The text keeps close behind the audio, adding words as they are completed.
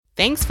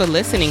Thanks for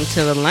listening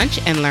to the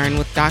Lunch and Learn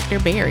with Dr.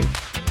 Berry,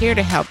 here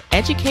to help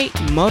educate,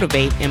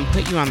 motivate, and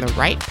put you on the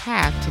right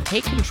path to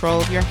take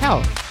control of your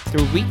health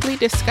through weekly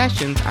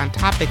discussions on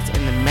topics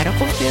in the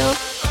medical field,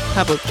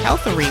 public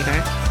health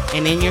arena,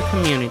 and in your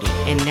community.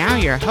 And now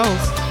your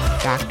host,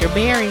 Dr.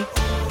 Berry.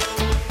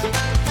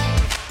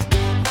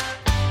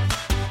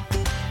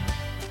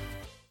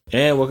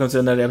 And welcome to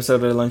another episode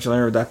of the Lunch and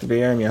Learn with Dr.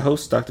 Berry. I'm your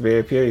host, Dr.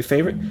 Berry Pierre, your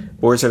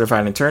favorite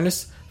board-certified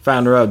internist,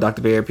 founder of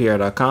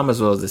drbarrypr.com,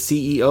 as well as the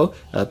CEO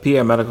of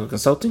PR Medical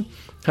Consulting,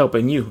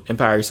 helping you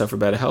empower yourself for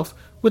better health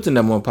with the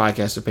number one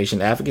podcast for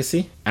patient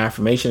advocacy,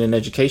 affirmation, and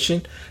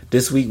education.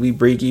 This week, we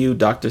bring you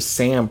Dr.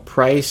 Sam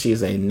Price. She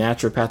is a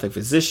naturopathic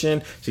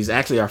physician. She's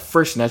actually our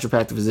first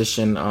naturopathic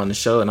physician on the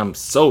show, and I'm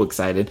so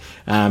excited.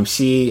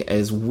 She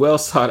is well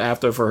sought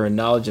after for her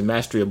knowledge and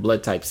mastery of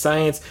blood type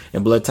science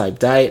and blood type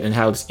diet and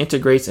how this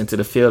integrates into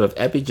the field of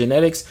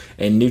epigenetics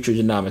and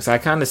nutrigenomics. I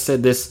kind of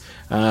said this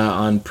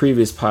on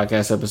previous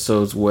podcast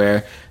episodes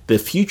where the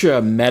future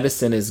of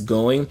medicine is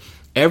going.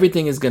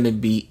 Everything is going to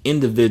be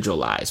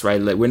individualized,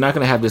 right? Like, we're not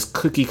going to have this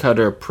cookie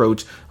cutter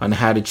approach on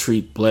how to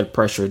treat blood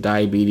pressure,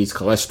 diabetes,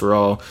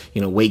 cholesterol,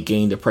 weight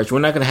gain, depression. We're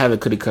not going to have a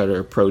cookie cutter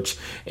approach.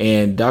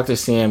 And Dr.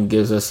 Sam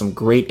gives us some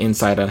great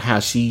insight on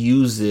how she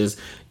uses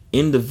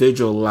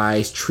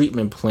individualized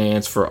treatment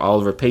plans for all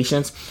of her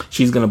patients.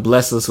 She's going to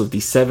bless us with the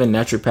 7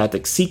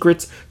 naturopathic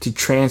secrets to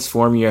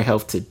transform your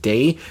health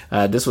today.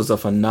 This was a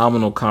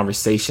phenomenal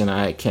conversation.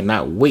 I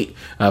cannot wait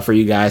for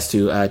you guys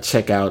to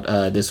check out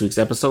this week's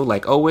episode.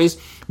 Like always,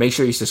 make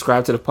sure you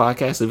subscribe to the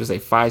podcast, leave us a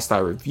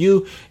 5-star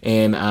review,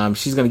 and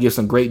she's going to give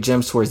some great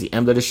gems towards the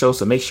end of the show.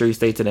 So make sure you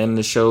stay to the end of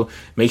the show.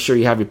 Make sure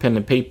you have your pen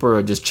and paper,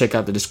 or just check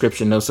out the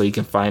description notes so you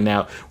can find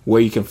out where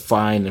you can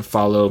find and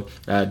follow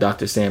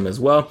Dr. Sam as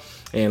well.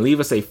 And leave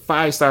us a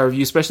 5-star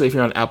review, especially if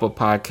you're on Apple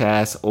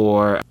Podcasts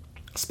or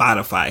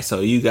Spotify. So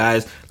you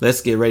guys,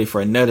 let's get ready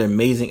for another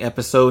amazing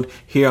episode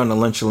here on the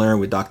Lunch and Learn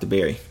with Dr.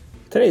 Berry.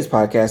 Today's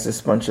podcast is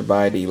sponsored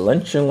by the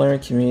Lunch and Learn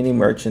Community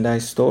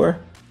Merchandise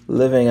Store,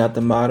 living out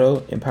the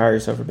motto, empower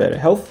yourself for better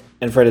health.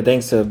 And for the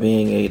thanks of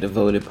being a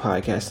devoted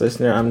podcast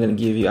listener, I'm going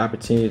to give you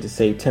opportunity to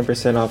save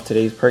 10% off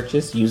today's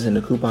purchase using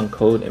the coupon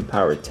code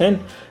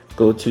EMPOWER10.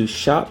 Go to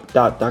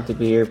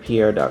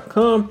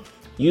shop.drbarrypr.com.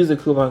 Use the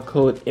coupon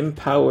code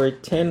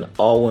EMPOWER10,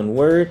 all one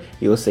word.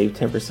 You will save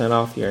 10%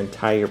 off your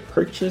entire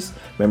purchase.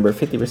 Remember,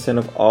 50%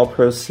 of all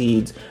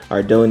proceeds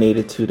are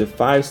donated to the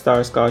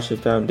 5-Star Scholarship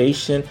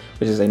Foundation,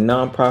 which is a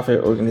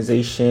nonprofit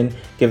organization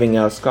giving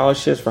out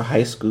scholarships for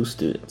high school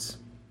students.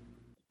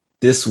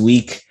 This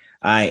week,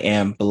 I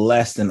am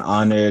blessed and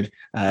honored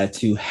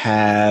to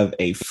have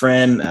a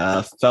friend,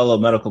 a fellow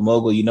medical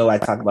mogul. I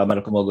talk about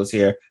medical moguls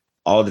here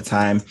all the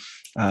time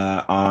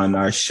on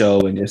our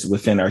show and just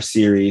within our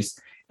series.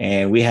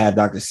 And we have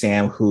Dr.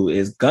 Sam, who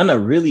is going to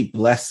really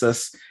bless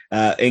us.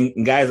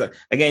 And guys,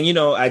 again,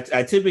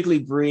 I typically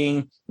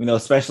bring,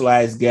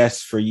 specialized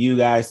guests for you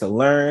guys to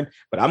learn,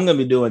 but I'm going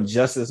to be doing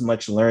just as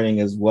much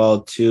learning as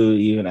well, too,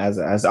 even as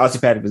an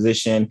osteopathic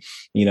physician.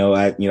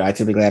 I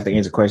typically have to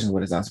answer questions.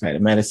 What is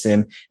osteopathic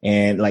medicine?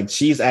 And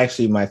she's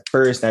actually my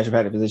first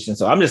naturopathic physician.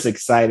 So I'm just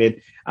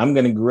excited. I'm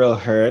going to grill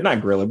her,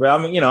 not grill her, but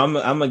I'm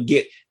going to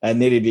get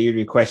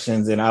nitty-gritty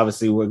questions. And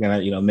obviously we're going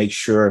to, make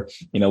sure,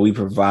 we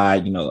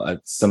provide,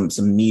 some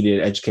needed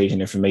education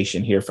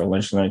information here for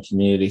Lunch and Learn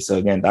community. So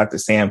again, Dr.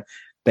 Sam,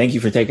 thank you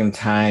for taking the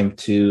time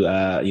to,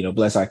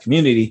 bless our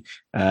community,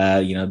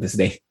 this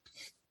day.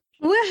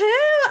 Woohoo!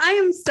 I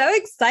am so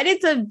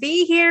excited to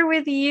be here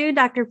with you,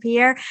 Dr.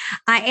 Pierre.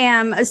 I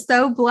am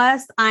so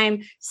blessed.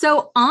 I'm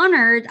so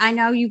honored. I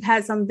know you've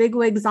had some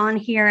bigwigs on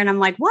here, and I'm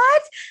like,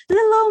 what?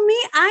 Little old me,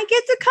 I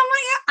get to come on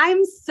here.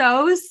 I'm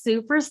so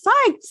super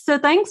psyched. So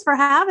thanks for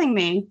having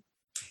me.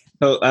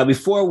 So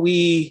before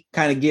we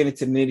kind of get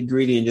into the nitty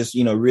gritty and just,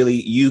 really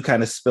you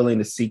kind of spilling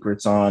the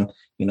secrets on,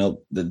 the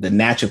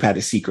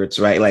naturopathic secrets,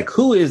 right? Like,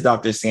 who is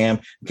Dr. Sam?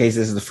 In case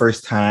this is the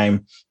first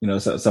time,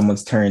 so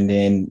someone's turned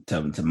in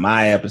to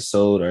my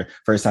episode or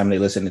first time they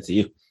listening to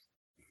you.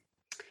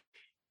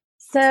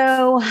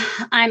 So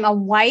I'm a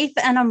wife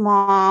and a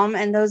mom,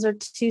 and those are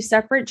 2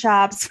 separate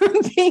jobs from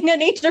being a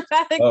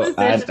naturopathic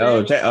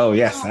physician.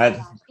 Yes.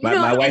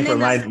 My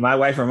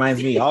wife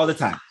reminds me all the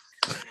time.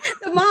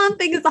 The mom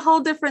thing is a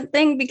whole different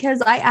thing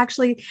because I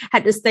actually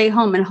had to stay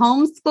home and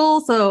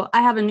homeschool. So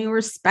I have a new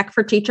respect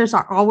for teachers.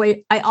 I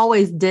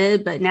always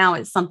did, but now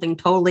it's something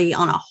totally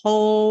on a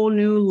whole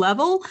new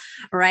level.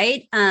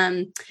 Right.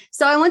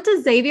 So I went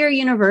to Xavier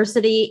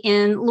University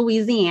in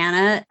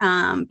Louisiana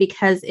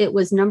because it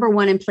was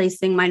 #1 in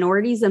placing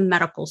minorities in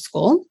medical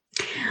school.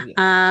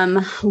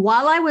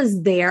 While I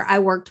was there, I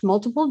worked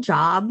multiple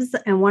jobs,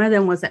 and one of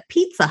them was at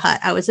Pizza Hut.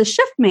 I was a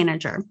shift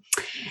manager,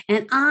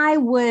 and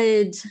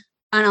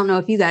I don't know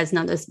if you guys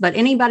know this, but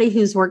anybody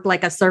who's worked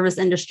like a service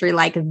industry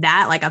like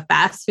that, like a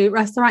fast food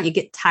restaurant, you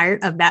get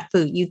tired of that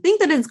food. You think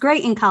that it's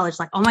great in college.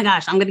 Like, oh my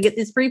gosh, I'm going to get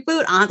this free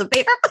food. I have to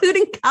pay for food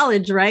in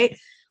college, right?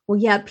 Well,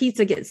 yeah,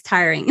 pizza gets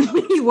tiring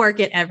when you work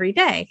it every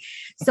day.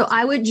 So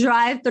I would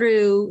drive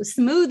through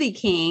Smoothie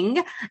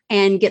King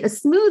and get a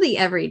smoothie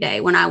every day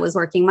when I was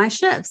working my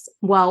shifts.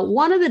 Well,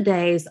 one of the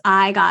days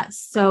I got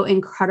so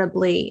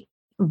incredibly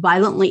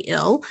violently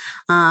ill,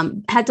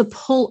 had to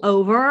pull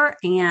over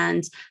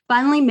and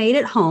finally made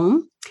it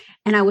home.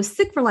 And I was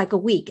sick for like a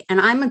week, and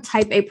I'm a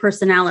type A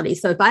personality.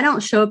 So if I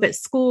don't show up at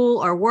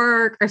school or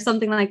work or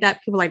something like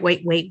that, people are like,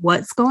 wait,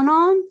 what's going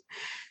on?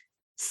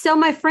 So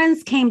my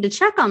friends came to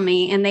check on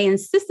me, and they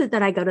insisted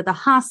that I go to the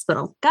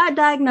hospital. Got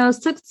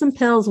diagnosed, took some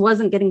pills,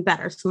 wasn't getting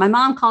better. So my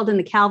mom called in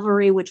the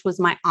cavalry, which was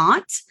my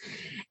aunt.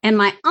 And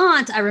my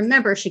aunt, I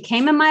remember she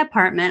came in my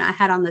apartment. I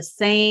had on the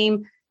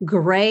same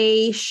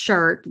gray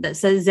shirt that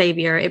says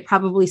Xavier. It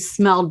probably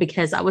smelled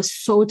because I was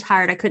so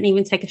tired. I couldn't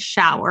even take a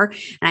shower.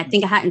 And I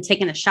think I hadn't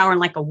taken a shower in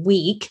like a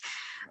week.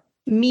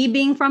 Me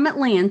being from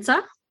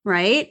Atlanta,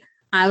 right?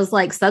 I was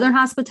like, Southern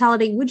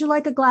hospitality, would you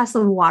like a glass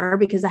of water?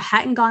 Because I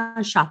hadn't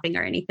gone shopping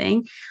or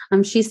anything.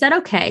 She said,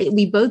 okay.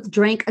 We both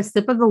drank a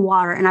sip of the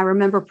water, and I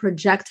remember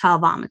projectile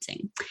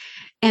vomiting.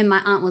 And my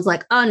aunt was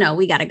like, oh no,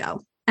 we got to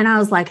go. And I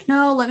was like,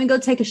 no, let me go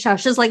take a shower.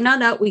 She's like,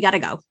 no, we got to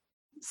go.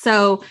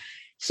 So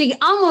she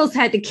almost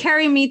had to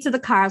carry me to the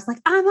car. I was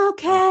like, I'm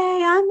okay.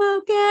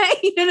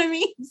 You know what I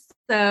mean?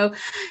 So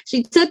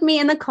she took me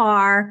in the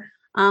car.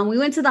 We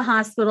went to the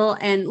hospital,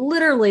 and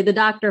literally the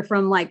doctor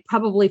from like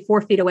probably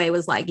 4 feet away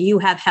was like, you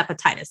have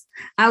hepatitis.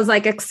 I was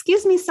like,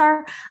 excuse me,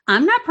 sir,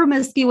 I'm not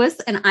promiscuous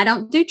and I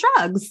don't do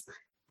drugs.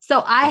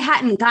 So I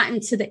hadn't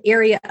gotten to the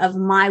area of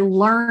my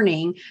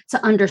learning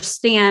to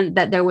understand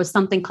that there was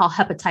something called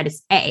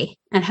hepatitis A,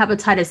 and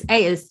hepatitis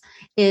A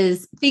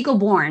is fecal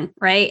borne,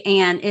 right?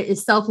 And it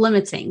is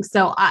self-limiting.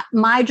 So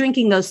my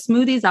drinking those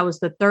smoothies, I was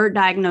the third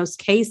diagnosed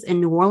case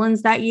in New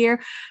Orleans that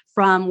year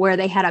from where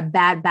they had a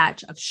bad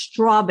batch of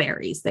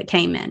strawberries that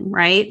came in,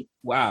 right?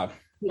 Wow.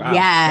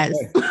 Yes.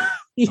 Okay.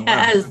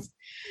 Yes. Oh,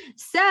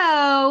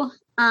 wow. So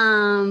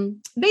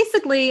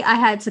basically I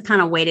had to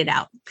kind of wait it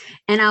out,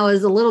 and I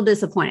was a little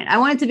disappointed. I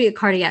wanted to be a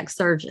cardiac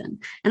surgeon,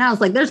 and I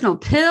was like, there's no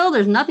pill.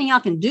 There's nothing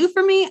y'all can do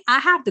for me. I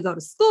have to go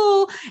to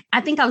school.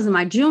 I think I was in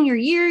my junior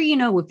year. You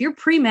know, if you're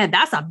pre-med,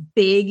 that's a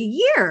big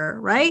year,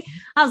 right?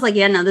 I was like,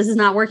 yeah, no, this is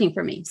not working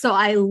for me. So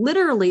I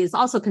literally, it's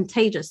also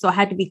contagious. So I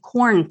had to be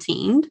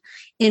quarantined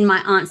in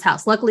my aunt's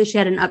house. Luckily, she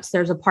had an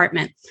upstairs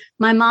apartment.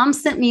 My mom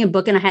sent me a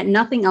book, and I had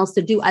nothing else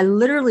to do. I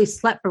literally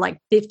slept for like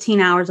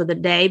 15 hours of the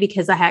day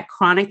because I had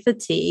chronic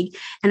fatigue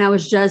and I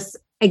was just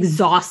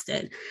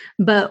exhausted.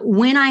 But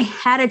when I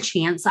had a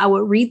chance, I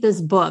would read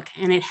this book,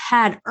 and it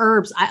had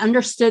herbs. I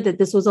understood that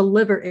this was a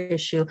liver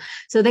issue.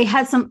 So they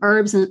had some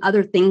herbs and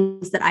other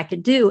things that I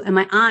could do. And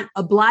my aunt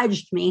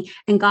obliged me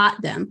and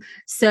got them.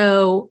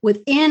 So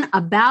within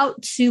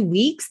about 2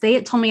 weeks, they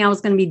had told me I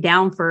was going to be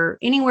down for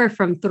anywhere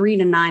from 3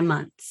 to 9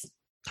 months.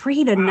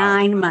 3 to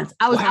 9 months.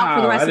 I was out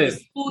for the rest of the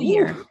school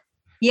year.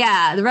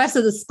 Yeah, the rest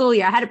of the school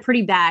year. I had it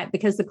pretty bad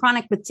because the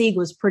chronic fatigue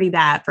was pretty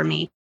bad for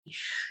me.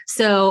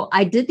 So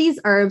I did these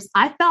herbs.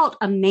 I felt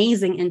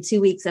amazing in 2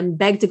 weeks and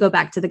begged to go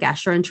back to the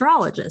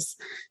gastroenterologist.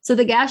 So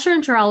the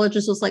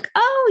gastroenterologist was like,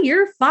 oh,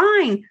 you're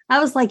fine. I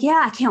was like,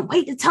 yeah, I can't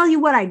wait to tell you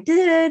what I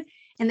did.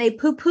 And they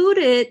poo-pooed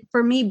it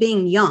for me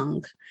being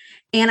young.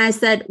 And I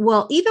said,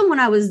 well, even when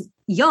I was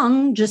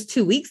young, just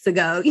 2 weeks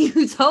ago,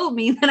 you told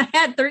me that I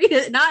had 3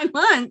 to 9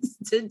 months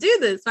to do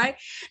this, right?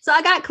 So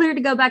I got cleared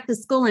to go back to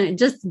school, and it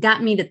just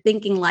got me to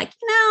thinking like,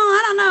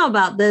 I don't know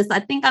about this. I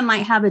think I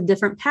might have a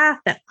different path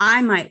that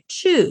I might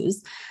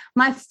choose.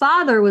 My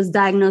father was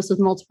diagnosed with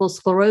multiple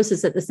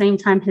sclerosis at the same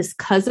time his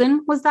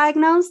cousin was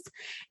diagnosed,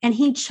 and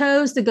he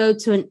chose to go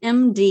to an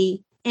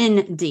MD,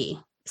 ND.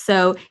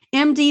 So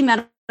MD,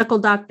 medical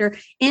doctor,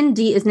 ND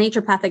is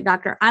naturopathic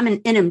doctor. I'm an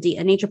NMD,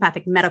 a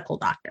naturopathic medical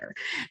doctor.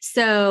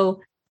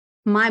 So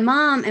my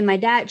mom and my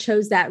dad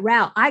chose that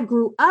route. I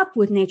grew up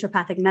with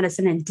naturopathic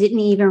medicine and didn't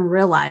even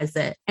realize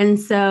it. And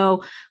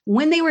so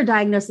when they were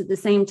diagnosed at the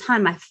same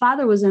time, my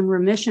father was in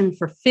remission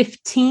for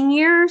 15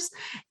 years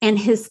and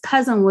his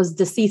cousin was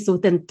deceased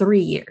within 3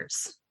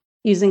 years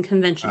using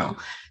conventional.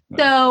 Wow.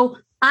 So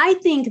I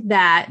think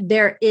that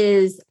there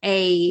is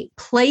a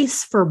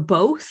place for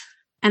both.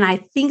 And I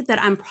think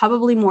that I'm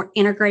probably more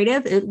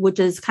integrative, which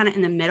is kind of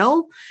in the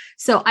middle.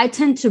 So I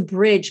tend to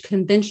bridge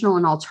conventional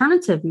and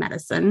alternative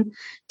medicine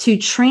to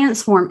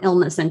transform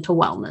illness into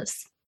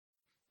wellness.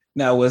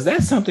 Now, was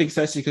that something,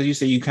 especially because you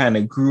said you kind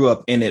of grew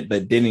up in it,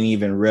 but didn't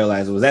even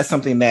realize it? Was that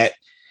something that,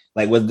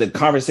 like, was the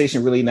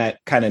conversation really not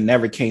kind of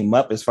never came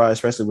up as far as,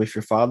 especially with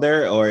your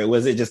father? Or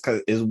was it just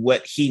because is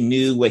what he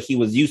knew, what he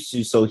was used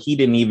to, so he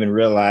didn't even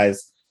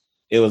realize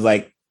it was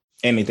like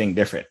anything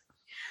different?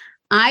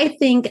 I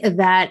think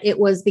that it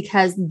was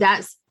because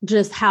that's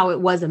just how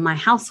it was in my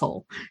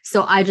household.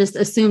 So I just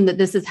assumed that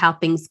this is how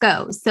things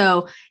go.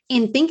 So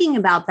in thinking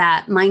about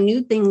that, my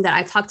new thing that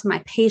I talk to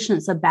my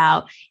patients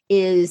about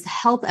is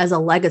health as a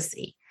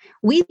legacy.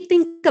 We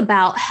think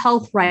about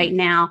health right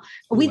now.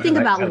 We think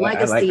about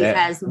legacy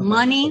as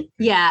money.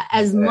 Yeah,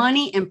 as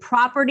money and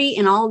property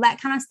and all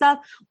that kind of stuff.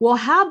 Well,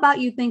 how about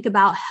you think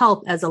about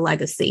health as a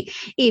legacy?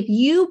 If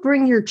you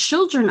bring your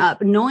children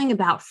up knowing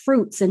about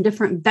fruits and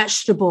different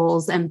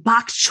vegetables and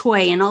bok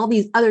choy and all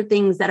these other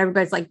things that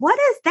everybody's like, what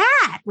is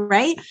that?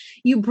 Right?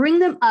 You bring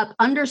them up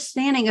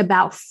understanding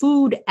about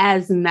food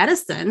as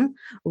medicine,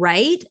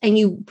 right? And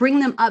you bring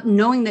them up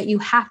knowing that you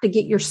have to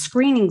get your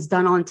screenings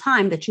done on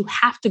time, that you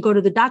have to go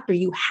to the doctor,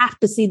 you have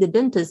to see the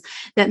dentist,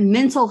 that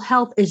mental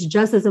health is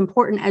just as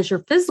important as your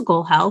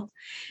physical health,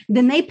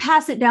 then they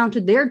pass it down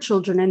to their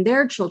children and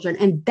their children.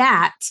 And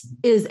that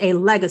is a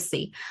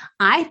legacy.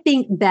 I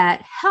think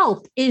that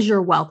health is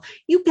your wealth.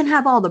 You can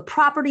have all the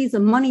properties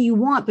and money you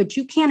want, but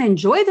you can't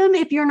enjoy them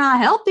if you're not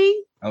healthy.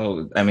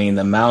 Oh, I mean,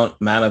 the amount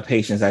of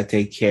patients I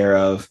take care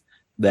of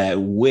that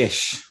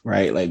wish,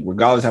 right? Like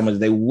regardless how much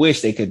they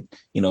wish they could,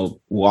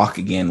 walk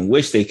again,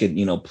 wish they could,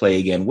 play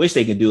again, wish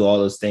they could do all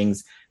those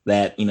things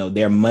that,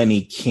 their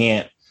money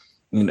can't,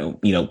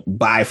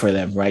 buy for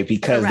them, right?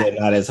 Because Correct. They're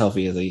not as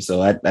healthy as they.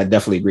 So I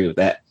definitely agree with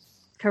that.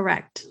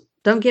 Correct.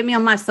 Don't get me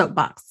on my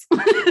soapbox.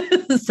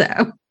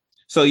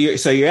 So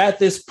you're at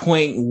this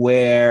point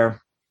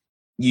where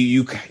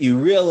you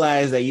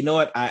realize that, you know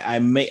what, I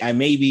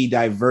may be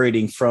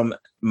diverting from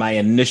my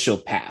initial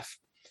path.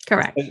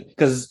 Correct.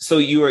 Because so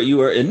you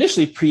were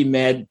initially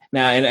pre-med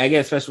now, and I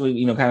guess especially,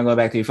 kind of going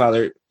back to your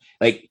father,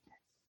 like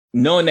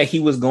knowing that he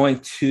was going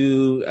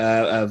to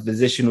a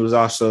physician who was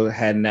also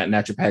had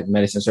naturopathic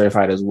medicine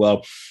certified as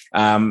well.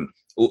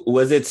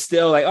 Was it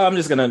still like, oh, I'm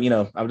just going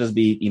to, I'll just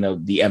be,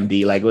 the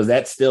MD? Like, was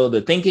that still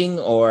the thinking,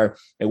 or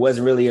it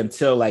wasn't really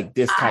until like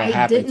this kind of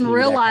happened? I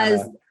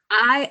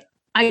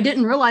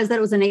didn't realize that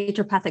it was a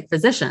naturopathic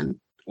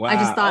physician. Wow. I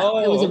just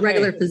thought it was a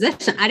regular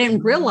physician. I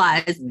didn't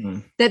realize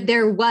that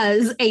there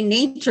was a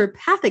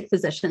naturopathic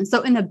physician.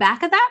 So in the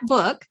back of that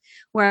book,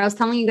 where I was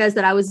telling you guys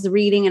that I was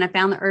reading and I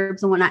found the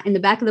herbs and whatnot, in the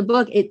back of the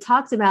book, it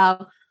talks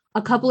about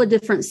a couple of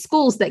different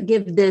schools that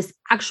give this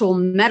actual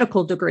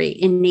medical degree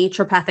in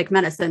naturopathic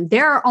medicine.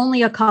 There are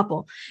only a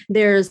couple.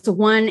 There's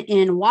one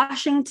in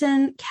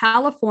Washington,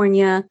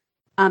 California,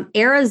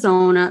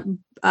 Arizona,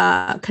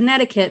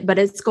 Connecticut, but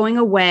it's going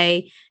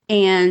away,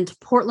 and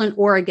Portland,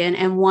 Oregon,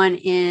 and one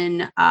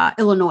in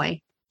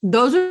Illinois.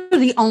 Those are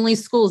the only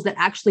schools that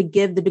actually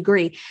give the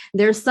degree.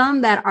 There's some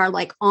that are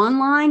like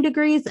online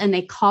degrees and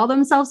they call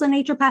themselves a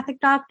naturopathic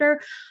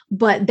doctor,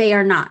 but they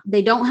are not.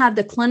 They don't have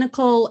the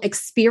clinical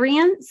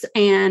experience.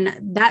 And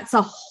that's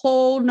a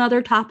whole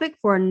nother topic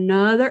for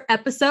another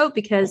episode,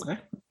 because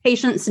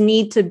patients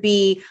need to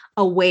be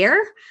aware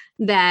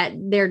that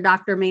their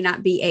doctor may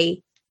not be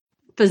a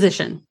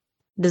physician.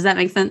 Does that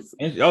make sense?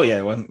 Oh yeah.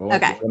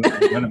 Okay.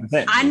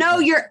 100%. I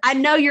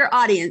know your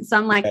audience. So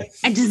I'm like, yes.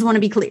 I just want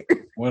to be clear.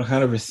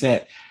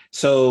 100%.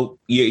 So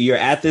you're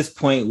at this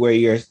point where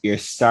you're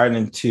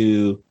starting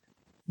to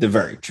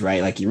diverge,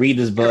 right? Like you read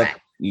this book,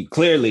 Correct. You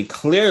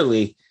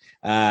clearly,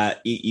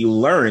 you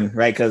learn,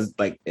 right? Because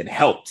like it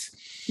helped.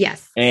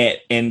 Yes.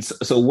 And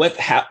so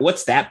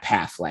what's that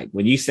path like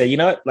when you say, you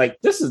know what, like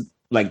this is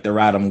like the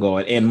route I'm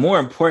going, and more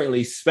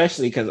importantly,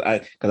 especially because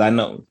I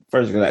know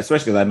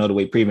the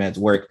way pre-meds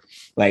work.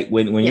 Like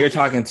when you're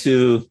talking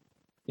to,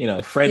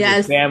 friends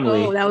and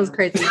family. Oh, that was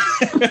crazy.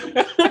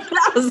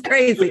 That was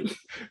crazy.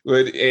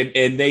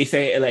 And they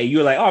say like,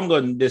 you're like, oh, I'm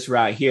going this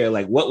route here.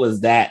 Like, what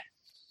was that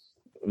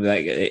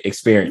like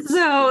experience?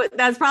 So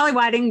that's probably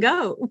why I didn't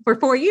go for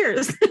 4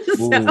 years.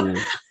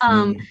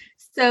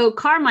 So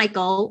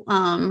Carmichael,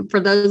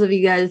 for those of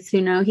you guys who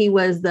know, he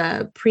was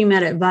the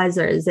pre-med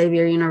advisor at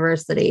Xavier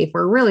University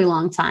for a really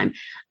long time.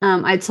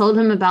 I told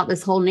him about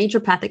this whole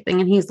naturopathic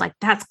thing, and he's like,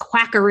 that's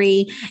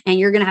quackery, and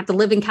you're going to have to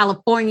live in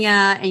California,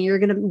 and you're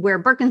going to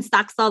wear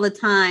Birkenstocks all the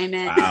time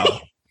and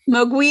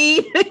smoke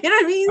weed. You know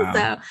what I mean? Wow.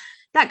 So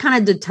that kind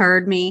of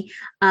deterred me.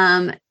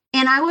 And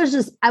I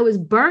was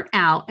burnt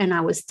out and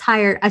I was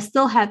tired. I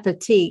still had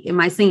fatigue in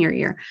my senior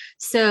year.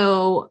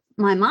 So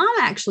my mom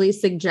actually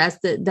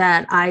suggested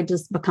that I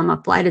just become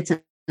a flight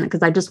attendant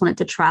because I just wanted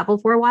to travel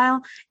for a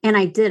while. And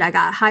I did. I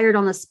got hired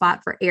on the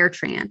spot for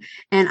AirTran,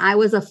 and I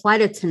was a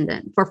flight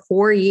attendant for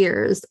 4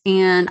 years.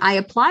 And I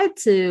applied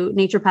to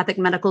naturopathic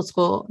medical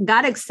school,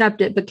 got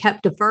accepted, but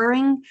kept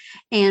deferring.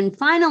 And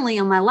finally,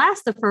 on my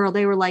last deferral,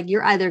 they were like,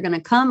 you're either going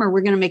to come or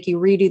we're going to make you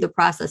redo the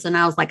process. And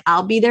I was like,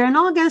 I'll be there in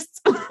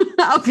August.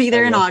 I'll be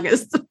there in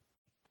August.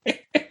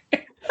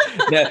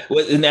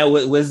 Now,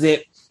 was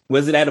it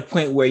at a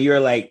point where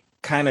you're like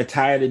kind of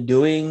tired of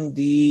doing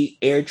the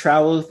air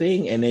travel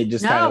thing, and it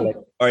just kind of like,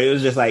 or it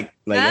was just like,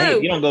 hey,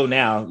 if you don't go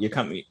now, you're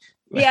coming.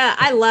 Yeah,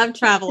 I love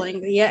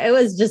traveling. Yeah, it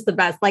was just the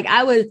best. Like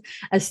I was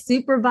a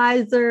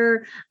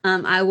supervisor.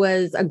 I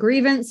was a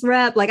grievance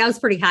rep. Like I was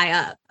pretty high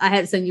up. I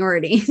had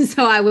seniority.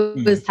 So I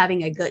was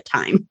having a good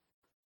time.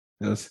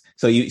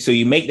 So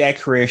you make that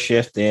career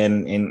shift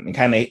and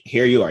kind of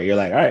here you are. You're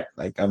like, all right,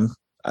 like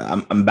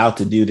I'm about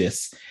to do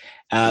this.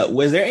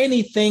 Was there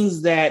any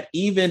things that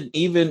even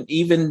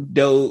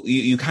though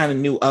you kind of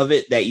knew of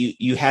it that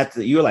you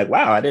were like,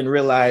 wow, I didn't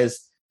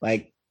realize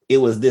like it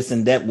was this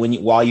in depth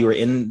while you were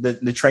in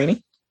the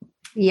training?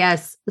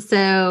 Yes.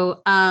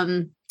 So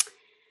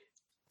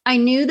I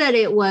knew that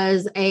it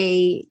was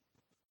a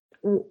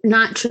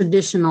not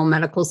traditional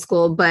medical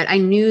school, but I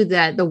knew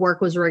that the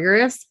work was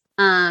rigorous.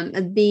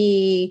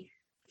 The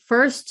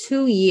first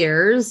 2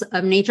 years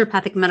of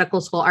naturopathic medical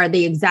school are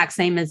the exact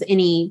same as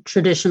any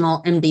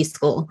traditional MD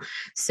school.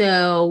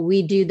 So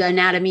we do the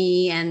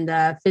anatomy and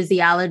the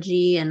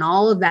physiology and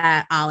all of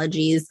that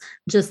ologies,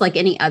 just like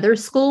any other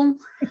school.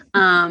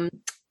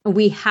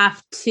 We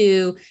have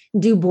to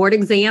do board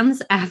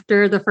exams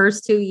after the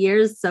first 2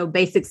 years. So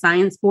basic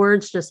science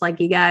boards, just like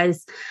you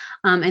guys.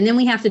 And then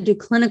we have to do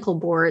clinical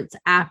boards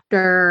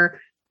after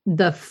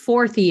the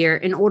 4th year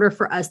in order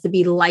for us to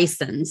be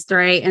licensed.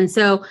 Right. And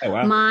so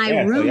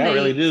my roommate, so y'all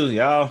really do,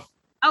 y'all.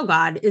 Oh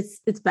God, it's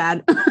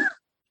bad.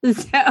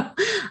 So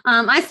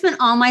I spent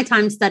all my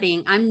time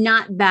studying. I'm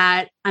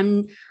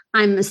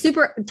a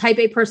super type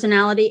A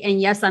personality,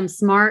 and yes, I'm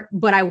smart,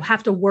 but I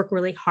have to work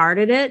really hard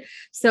at it.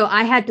 So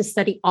I had to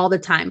study all the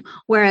time.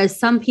 Whereas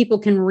some people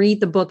can read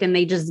the book and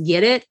they just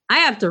get it. I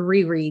have to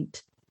reread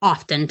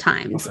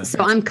oftentimes. Okay. So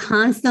I'm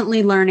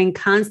constantly learning,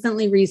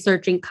 constantly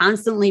researching,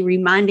 constantly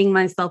reminding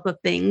myself of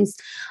things.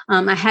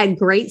 I had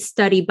great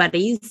study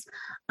buddies.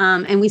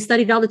 And we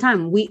studied all the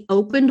time. We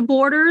opened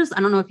Borders.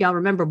 I don't know if y'all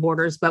remember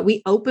Borders, but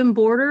we opened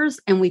Borders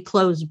and we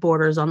closed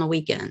Borders on the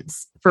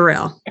weekends, for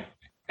real.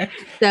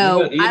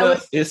 So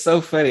it's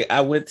so funny. I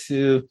went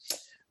to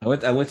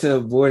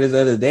Borders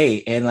the other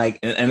day, and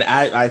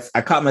I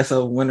caught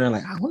myself wondering,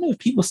 like, I wonder if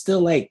people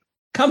still like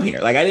come here.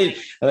 Like I didn't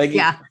like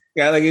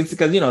like it's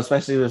because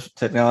especially with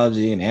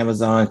technology and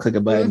Amazon, click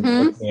a button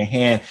in your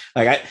hand.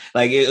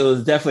 It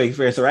was definitely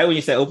fair. So right when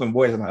you said open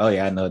Borders, I'm like, oh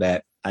yeah, I know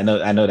that. I know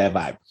that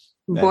vibe.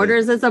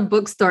 Borders is a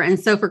bookstore. And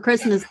so for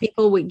Christmas,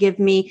 people would give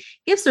me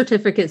gift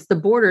certificates to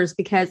Borders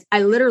because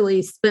I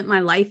literally spent my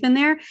life in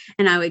there,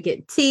 and I would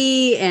get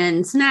tea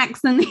and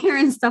snacks in there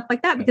and stuff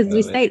like that because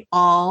we stayed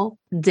all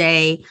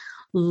day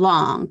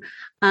long.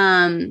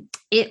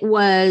 It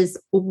was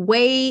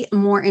way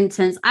more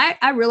intense.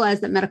 I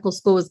realized that medical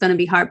school was going to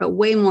be hard, but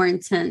way more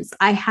intense.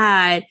 I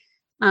had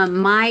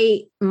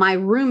my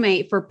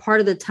roommate for part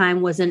of the time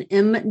was an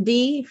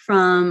MD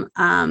from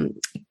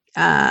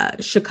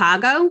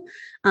Chicago.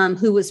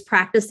 Who was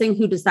practicing,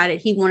 who decided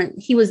he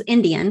was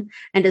Indian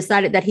and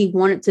decided that he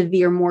wanted to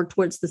veer more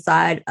towards the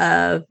side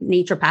of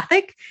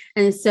naturopathic.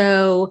 And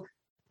so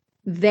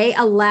they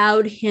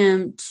allowed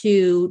him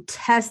to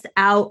test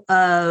out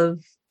of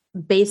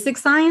basic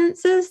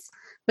sciences,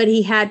 but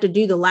he had to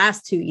do the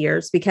last 2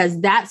 years because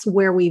that's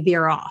where we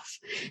veer off.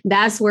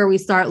 That's where we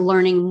start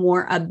learning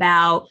more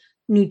about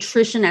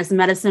nutrition as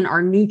medicine,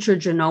 or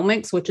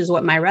nutrigenomics, which is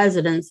what my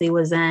residency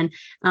was in.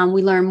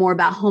 We learn more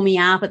about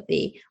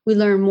homeopathy. We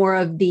learn more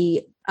of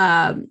the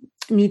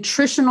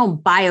nutritional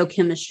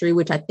biochemistry,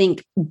 which I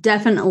think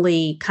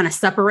definitely kind of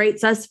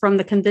separates us from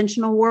the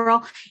conventional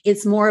world.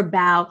 It's more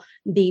about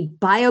the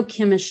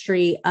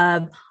biochemistry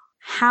of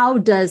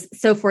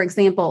so for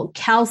example,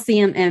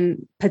 calcium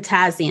and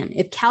potassium.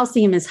 If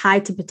calcium is high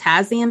to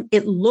potassium,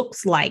 it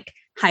looks like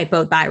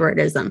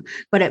hypothyroidism,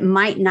 but it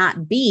might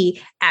not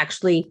be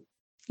actually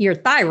your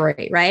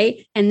thyroid,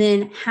 right? And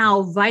then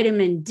how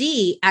vitamin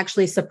D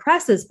actually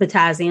suppresses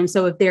potassium.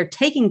 So if they're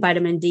taking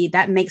vitamin D,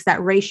 that makes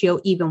that ratio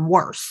even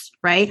worse,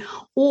 right?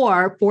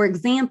 Or, for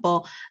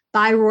example,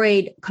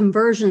 thyroid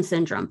conversion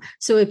syndrome.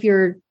 So if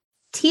your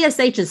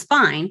TSH is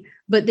fine,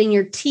 but then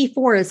your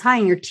T4 is high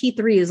and your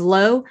T3 is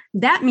low,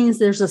 that means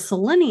there's a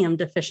selenium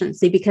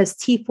deficiency because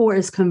T4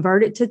 is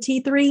converted to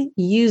T3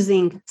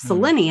 using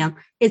selenium.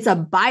 It's a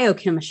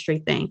biochemistry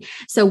thing.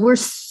 So we're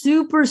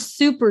super,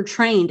 super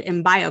trained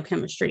in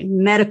biochemistry,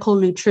 medical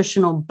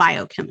nutritional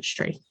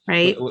biochemistry,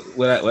 right?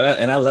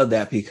 And I love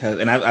that because,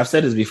 and I've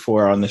said this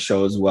before on the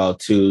show as well,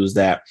 too, is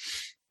that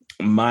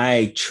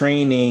my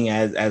training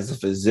as a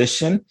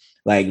physician,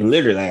 like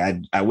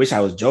literally, I wish I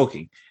was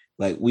joking.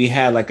 Like we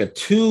had like a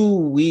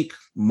 2-week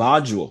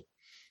module,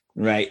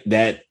 right?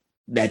 That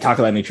talked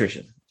about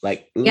nutrition,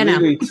 like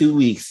literally 2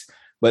 weeks.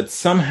 But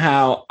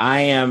somehow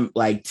I am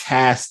like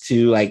tasked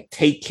to like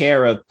take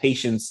care of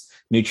patients'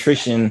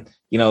 nutrition,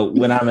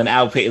 when I'm an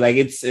outpatient. Like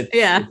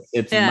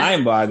it's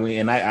mind boggling.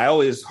 And I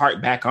always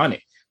harp back on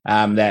it.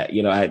 That,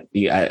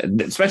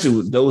 I especially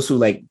with those who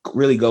like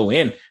really go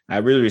in, I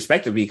really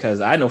respect it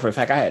because I know for a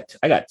fact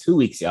I got 2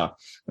 weeks, y'all.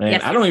 And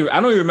yes. I don't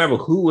even remember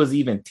who was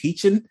even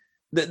teaching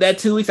that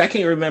 2 weeks. I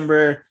can't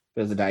remember if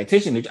it was a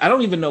dietitian. I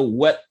don't even know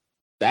what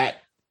that,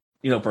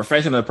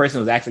 profession or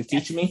person was actually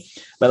teaching me.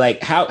 But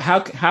like,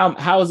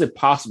 how is it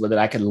possible that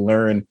I could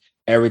learn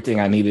everything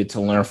I needed to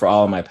learn for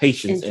all of my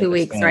patients in 2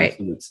 weeks, right?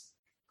 2 weeks?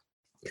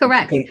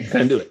 Correct.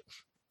 Couldn't do it.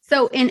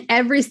 So in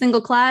every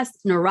single class,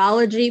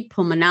 neurology,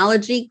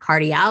 pulmonology,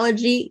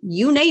 cardiology,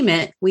 you name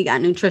it, we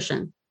got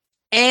nutrition.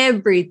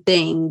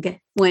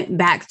 Everything went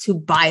back to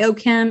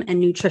biochem and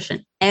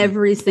nutrition.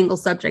 Every single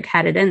subject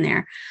had it in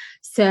there.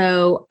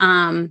 So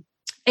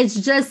it's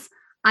just,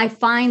 I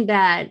find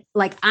that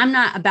like, I'm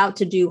not about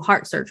to do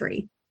heart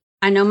surgery.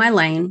 I know my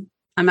lane.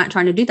 I'm not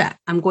trying to do that.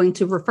 I'm going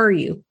to refer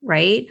you,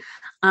 right?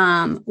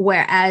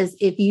 Whereas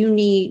if you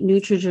need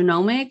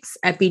nutrigenomics,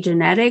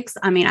 epigenetics,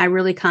 I mean, I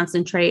really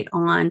concentrate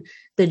on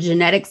the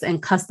genetics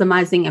and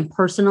customizing and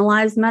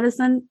personalized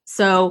medicine.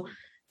 So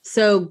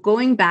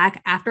going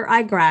back after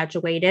I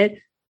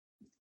graduated,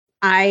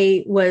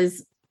 I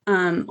was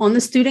on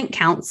the student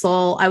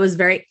council. I was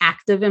very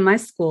active in my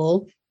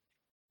school.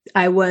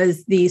 I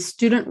was the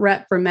student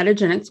rep for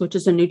Metagenics, which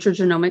is a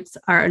nutrigenomics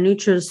or a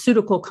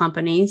nutraceutical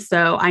company.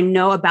 So I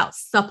know about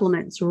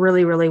supplements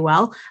really, really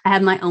well. I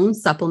have my own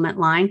supplement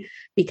line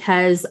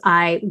because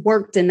I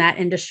worked in that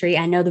industry.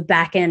 I know the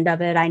back end of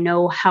it. I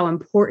know how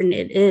important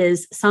it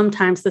is.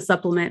 Sometimes the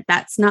supplement,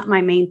 that's not my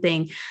main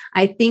thing.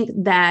 I think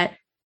that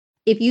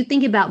if you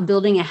think about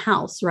building a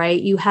house, right,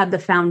 you have the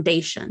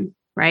foundation,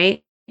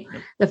 right?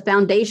 The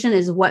foundation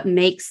is what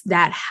makes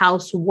that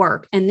house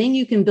work. And then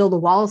you can build the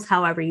walls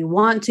however you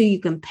want to. You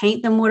can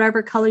paint them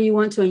whatever color you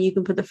want to, and you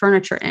can put the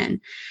furniture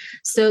in.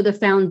 So the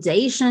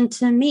foundation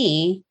to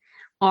me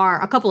are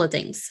a couple of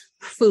things: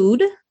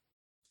 food,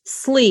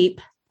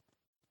 sleep,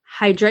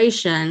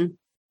 hydration,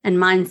 and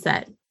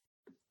mindset.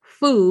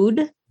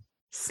 Food,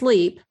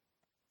 sleep,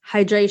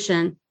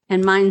 hydration,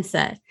 and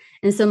mindset.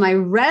 And so my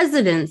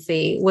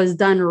residency was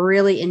done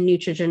really in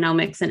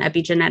nutrigenomics and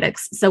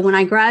epigenetics. So when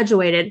I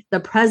graduated, the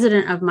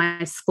president of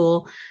my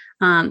school,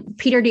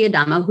 Peter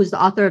D'Adamo, who's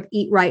the author of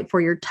Eat Right for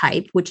Your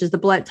Type, which is the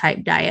blood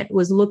type diet,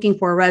 was looking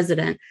for a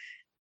resident.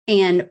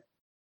 And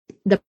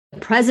the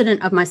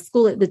president of my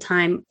school at the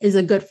time is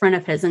a good friend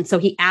of his. And so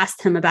he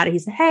asked him about it. He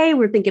said, hey,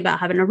 we're thinking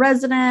about having a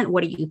resident.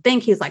 What do you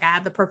think? He's like, I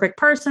have the perfect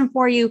person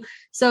for you.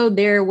 So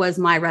there was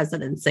my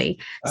residency.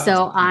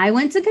 So I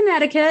went to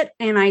Connecticut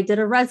and I did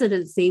a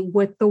residency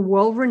with the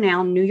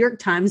world-renowned New York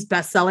Times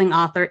bestselling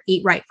author,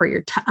 Eat Right for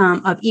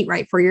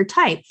Your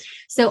Type.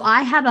 So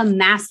I have a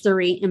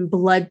mastery in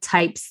blood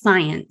type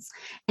science.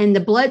 And the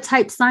blood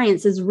type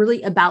science is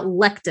really about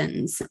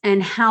lectins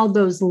and how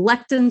those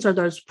lectins are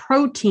those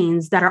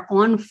proteins that are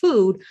on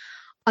food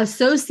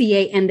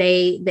associate and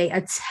they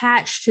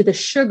attach to the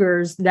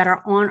sugars that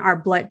are on our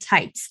blood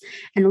types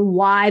and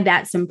why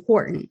that's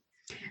important.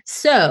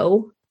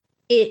 So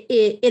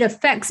it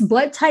affects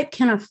blood type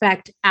can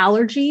affect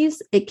allergies.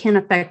 It can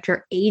affect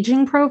your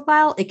aging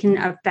profile. It can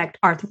affect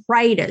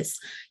arthritis,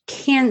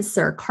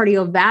 cancer,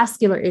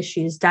 cardiovascular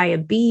issues,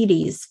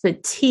 diabetes,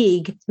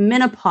 fatigue,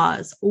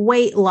 menopause,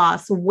 weight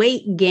loss,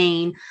 weight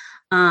gain,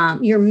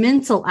 your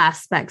mental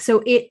aspect.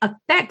 So it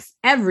affects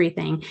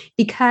everything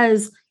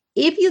because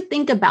if you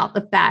think about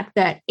the fact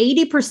that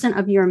 80%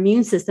 of your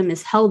immune system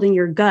is held in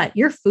your gut,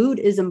 your food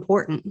is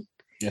important.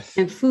 Yes.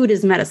 And food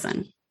is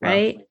medicine,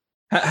 right?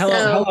 Wow.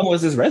 How long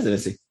was this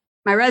residency?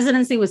 My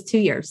residency was 2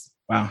 years.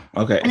 Wow.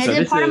 Okay. And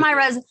so part of my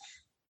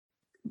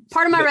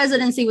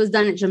residency was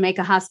done at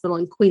Jamaica Hospital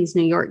in Queens,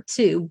 New York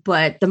too,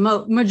 but the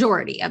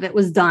majority of it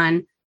was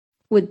done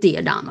with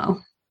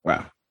D'Adamo.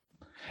 Wow.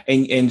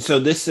 And so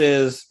this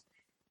is,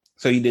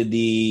 so you did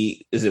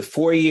is it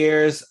 4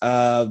 years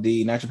of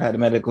the naturopathic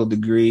medical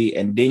degree,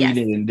 and then you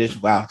did an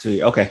additional, 2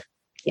 years. Okay.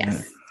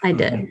 Yes, I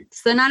did.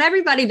 So not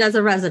everybody does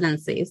a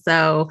residency.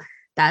 So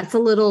that's a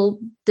little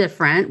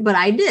different, but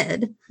I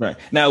did. Right.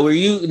 Now,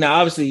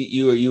 obviously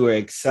you were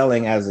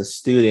excelling as a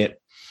student,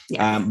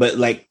 yes. But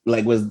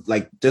was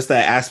just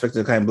that aspect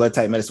of kind of blood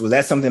type medicine, was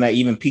that something that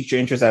even piqued your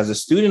interest as a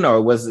student,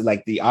 or was it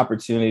like the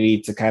opportunity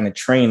to kind of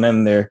train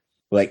under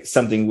like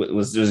something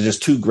was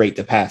just too great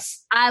to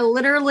pass? I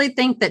literally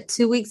think that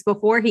 2 weeks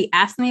before he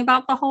asked me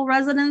about the whole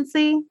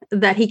residency,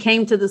 that he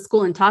came to the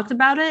school and talked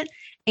about it.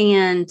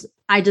 And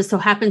I just so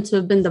happened to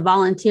have been the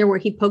volunteer where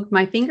he poked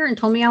my finger and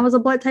told me I was a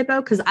blood type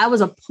O, because I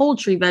was a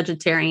poultry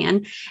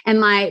vegetarian. And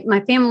my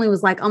family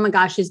was like, oh my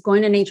gosh, she's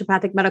going to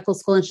naturopathic medical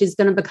school and she's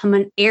going to become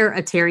an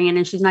air-atarian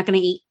and she's not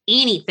going to eat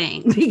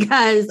anything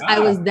because I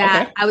was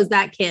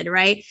that kid,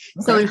 right? Okay.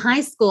 So in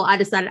high school, I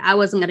decided I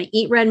wasn't going to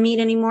eat red meat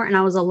anymore, and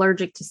I was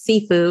allergic to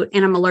seafood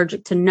and I'm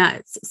allergic to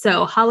nuts.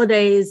 So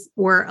holidays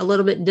were a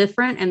little bit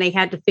different and they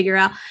had to figure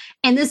out,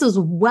 and this was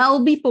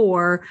well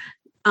before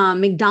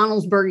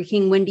McDonald's, Burger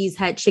King, Wendy's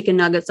had chicken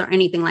nuggets or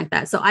anything like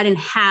that. So I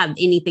didn't have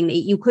anything to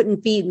eat. You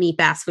couldn't feed me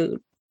fast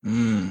food.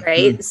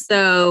 Right.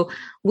 So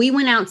we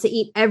went out to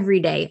eat every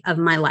day of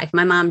my life.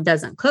 My mom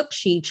doesn't cook.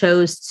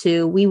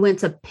 We went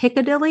to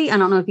Piccadilly. I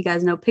don't know if you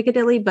guys know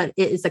Piccadilly, but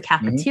it is a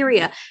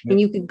cafeteria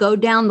and you could go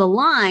down the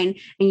line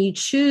and you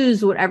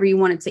choose whatever you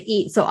wanted to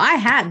eat. So I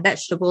had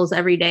vegetables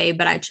every day,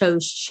 but I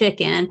chose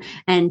chicken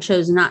and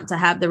chose not to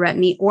have the red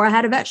meat, or I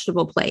had a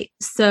vegetable plate.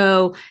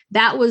 So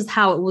that was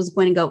how it was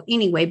going to go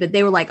anyway. But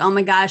they were like, oh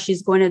my gosh,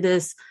 she's going to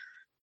this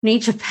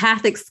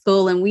naturopathic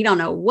school and we don't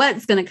know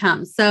what's going to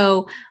come.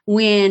 So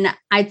when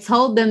I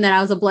told them that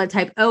I was a blood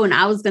type O and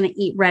I was going to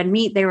eat red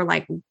meat, they were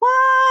like,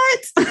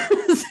 what?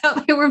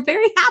 So they were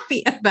very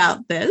happy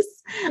about this.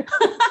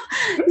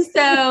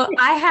 So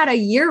I had a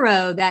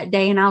gyro that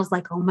day and I was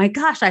like, oh my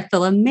gosh, I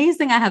feel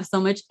amazing. I have so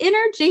much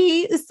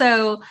energy.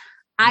 So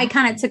I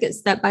kind of took it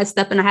step by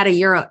step, and I had a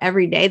gyro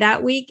every day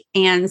that week.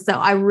 And so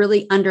I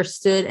really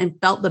understood and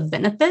felt the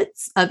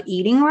benefits of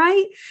eating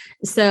right.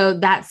 So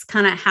that's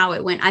kind of how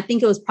it went. I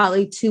think it was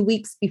probably 2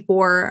 weeks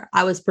before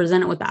I was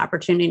presented with the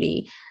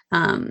opportunity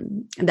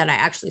that I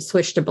actually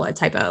switched to blood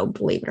type O,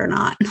 believe it or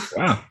not.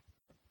 Wow.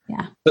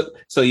 Yeah.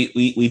 So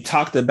we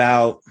talked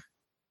about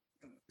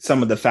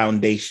some of the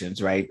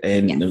foundations, right?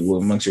 And yes.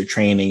 amongst your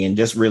training and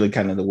just really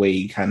kind of the way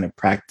you kind of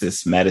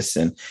practice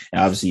medicine.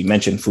 And obviously you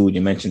mentioned food,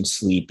 you mentioned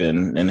sleep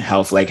and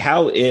health. Like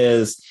how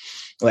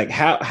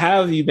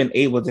have you been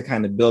able to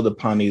kind of build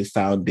upon these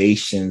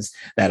foundations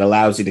that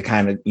allows you to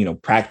kind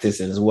of, practice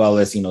as well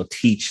as,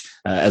 teach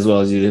as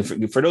well as you,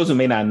 for those who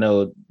may not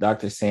know,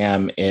 Dr.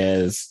 Sam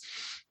is,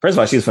 first of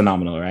all, she's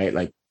phenomenal, right?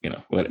 Like,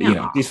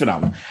 she's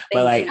phenomenal,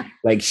 but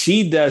like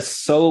she does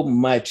so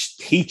much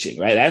teaching,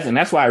 right?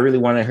 That's why I really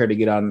wanted her to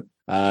get on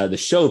the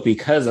show,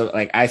 because of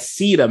like, I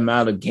see the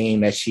amount of game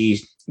that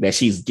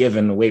she's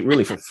given away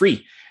really for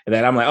free,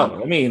 that I'm like,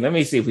 oh, let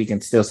me see if we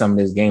can steal some of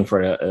this game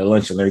for the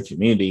Lunch and Learn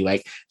community.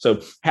 Like,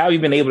 so how have you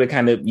been able to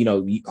kind of,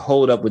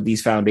 hold up with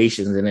these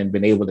foundations and then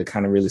been able to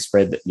kind of really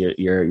spread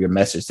your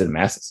message to the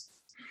masses?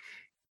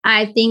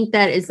 I think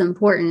that is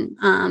important.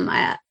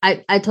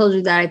 I told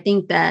you that I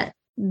think that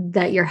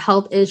your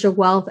health is your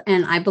wealth.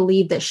 And I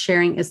believe that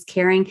sharing is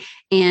caring.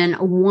 And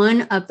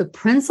one of the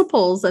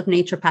principles of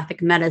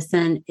naturopathic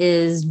medicine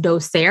is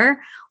docere,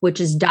 which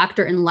is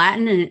doctor in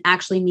Latin, and it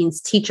actually means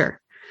teacher.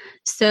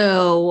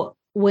 So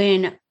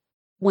when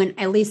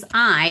at least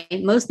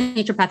most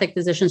naturopathic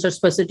physicians are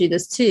supposed to do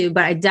this too,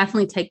 but I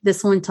definitely take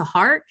this one to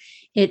heart.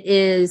 It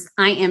is,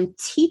 I am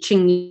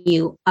teaching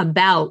you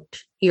about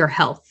your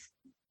health.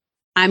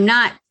 I'm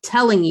not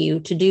telling you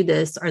to do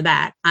this or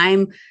that.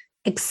 I'm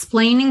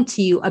explaining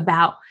to you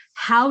about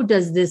how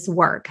does this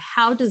work?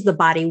 How does the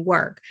body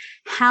work?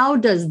 How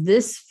does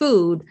this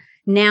food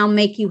now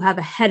make you have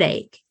a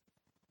headache?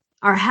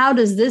 Or how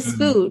does this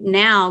food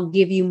now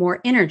give you more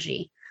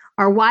energy?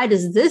 Or why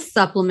does this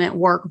supplement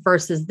work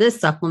versus this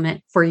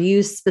supplement for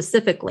you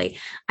specifically?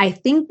 I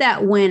think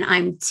that when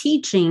I'm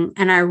teaching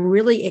and I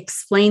really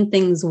explain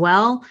things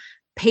well,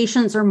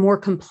 patients are more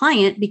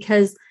compliant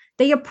because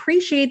they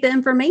appreciate the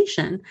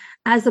information,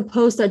 as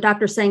opposed to a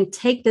doctor saying,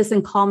 take this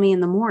and call me in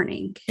the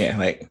morning. Yeah,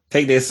 like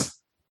take this,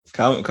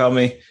 call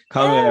me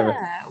whatever.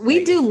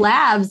 We do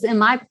labs in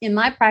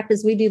my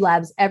practice. We do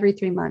labs every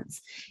 3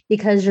 months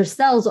because your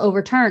cells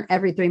overturn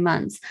every 3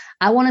 months.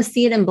 I want to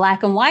see it in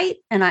black and white.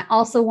 And I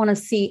also want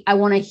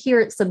to hear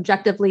it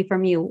subjectively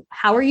from you.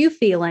 How are you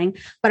feeling?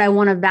 But I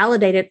want to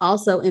validate it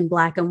also in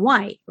black and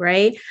white,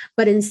 right?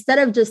 But instead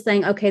of just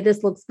saying, okay,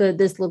 this looks good,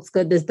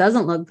 this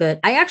doesn't look good,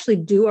 I actually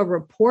do a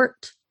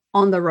report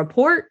on the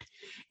report.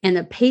 And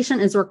the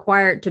patient is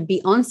required to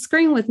be on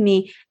screen with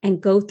me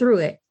and go through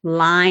it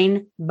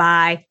line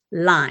by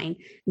line.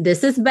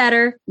 This is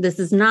better. This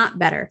is not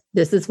better.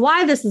 This is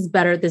why this is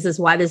better. This is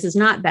why this is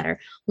not better.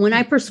 When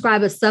I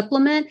prescribe a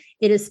supplement,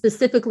 it is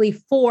specifically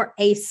for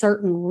a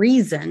certain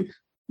reason,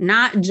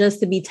 not just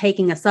to be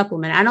taking a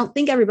supplement. I don't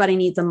think everybody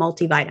needs a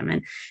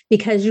multivitamin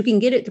because you can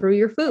get it through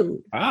your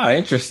food.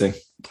 Interesting.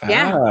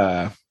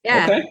 Yeah.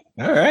 Okay.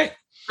 All right.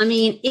 I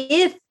mean,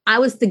 if I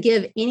was to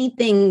give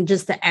anything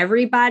just to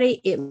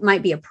everybody, it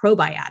might be a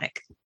probiotic,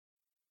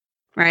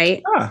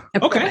 right?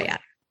 Probiotic.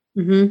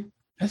 Mm-hmm.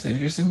 That's an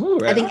interesting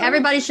move. Right? I think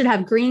everybody should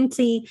have green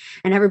tea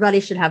and everybody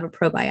should have a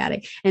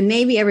probiotic. And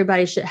maybe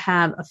everybody should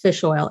have a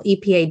fish oil,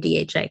 EPA,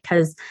 DHA,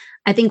 because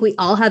I think we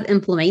all have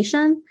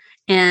inflammation,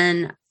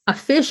 and a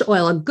fish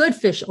oil, a good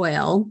fish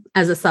oil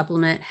as a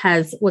supplement,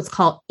 has what's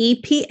called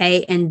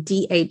EPA and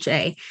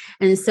DHA.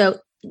 And so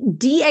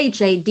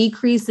DHA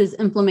decreases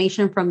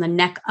inflammation from the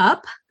neck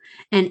up,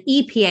 and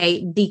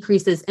EPA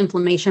decreases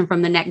inflammation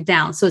from the neck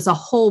down. So it's a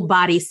whole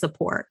body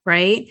support,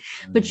 right?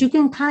 But you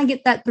can kind of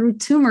get that through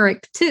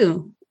turmeric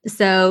too.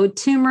 So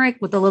turmeric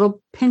with a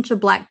little pinch of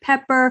black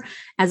pepper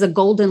as a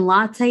golden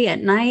latte at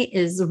night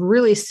is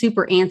really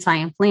super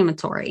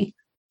anti-inflammatory.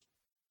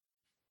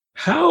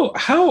 How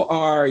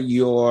are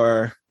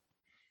your,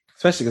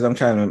 especially because I'm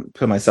trying to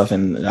put myself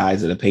in the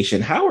eyes of the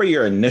patient, how are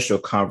your initial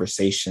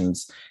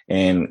conversations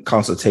and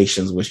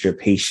consultations with your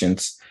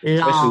patients,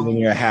 especially when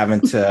you're having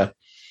to,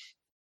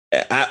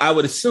 I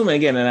would assume,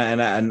 again,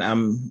 and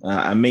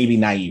I'm maybe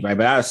naive, right?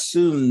 But I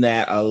assume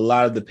that a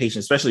lot of the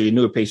patients, especially your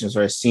newer patients,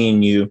 are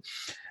seeing you.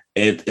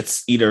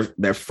 It's either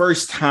their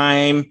first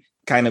time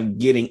kind of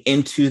getting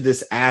into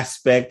this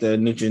aspect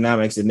of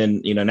nutrigenomics and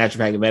then,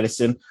 naturopathic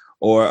medicine,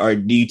 or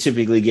do you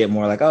typically get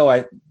more like, oh,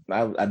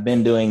 I've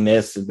been doing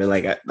this, but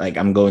like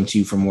I'm going to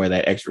you for more of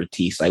that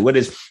expertise. Like, what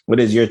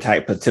is your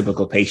type of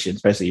typical patient,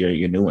 especially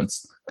your new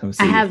ones?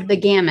 I have the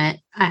gamut.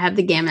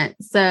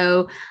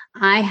 So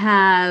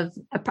I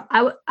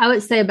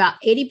would say about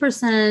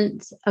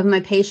 80% of my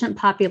patient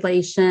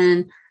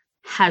population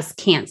has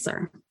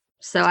cancer.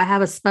 So I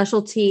have a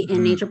specialty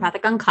in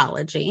naturopathic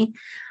oncology.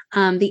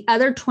 The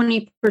other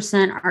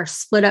 20% are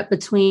split up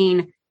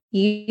between,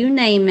 you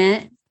name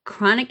it,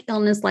 chronic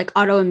illness like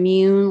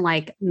autoimmune,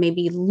 like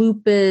maybe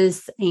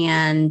lupus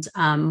and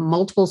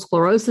multiple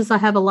sclerosis. I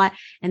have a lot.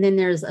 And then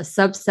there's a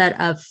subset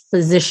of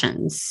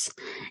physicians.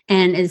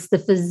 And it's the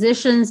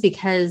physicians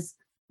because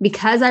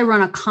I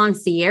run a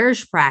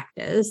concierge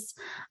practice.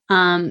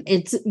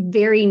 It's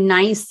very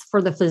nice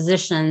for the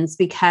physicians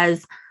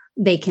because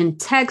they can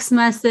text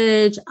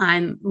message.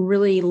 I'm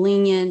really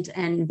lenient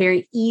and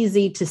very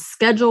easy to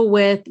schedule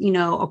with,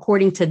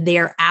 according to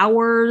their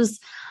hours.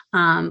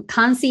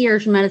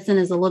 Concierge medicine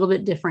is a little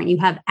bit different. You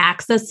have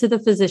access to the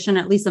physician,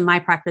 at least in my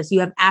practice, you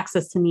have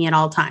access to me at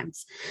all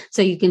times.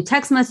 So you can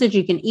text message,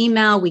 you can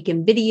email, we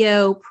can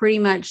video pretty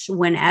much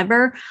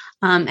whenever.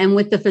 And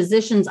with the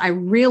physicians, I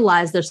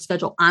realize their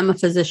schedule. I'm a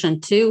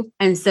physician too.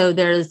 And so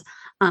there's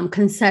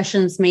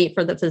concessions made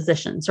for the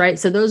physicians, right?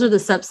 So those are the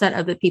subset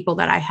of the people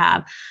that I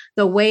have.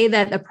 The way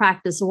that the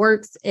practice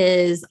works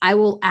is I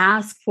will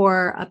ask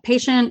for a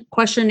patient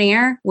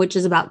questionnaire, which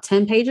is about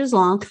 10 pages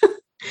long.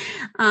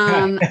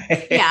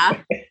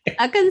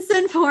 A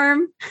consent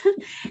form,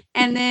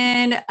 and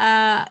then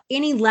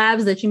any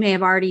labs that you may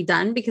have already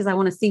done, because I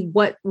want to see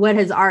what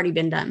has already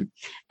been done.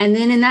 And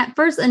then in that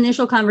first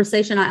initial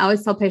conversation, I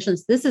always tell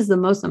patients, this is the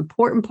most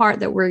important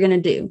part that we're going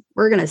to do.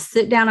 We're going to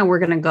sit down and we're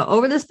going to go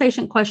over this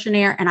patient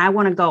questionnaire, and I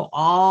want to go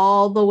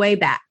all the way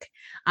back.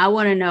 I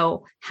want to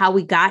know how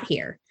we got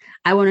here.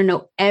 I want to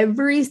know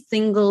every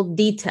single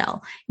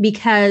detail,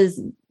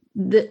 because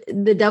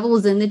the devil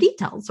is in the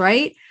details,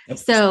 right? Yep.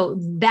 So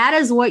that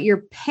is what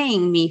you're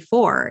paying me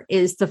for,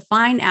 is to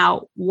find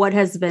out what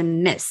has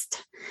been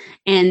missed.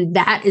 And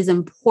that is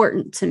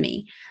important to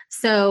me.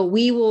 So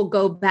we will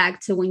go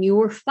back to when you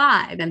were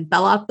 5 and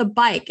fell off the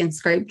bike and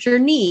scraped your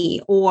knee,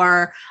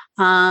 or,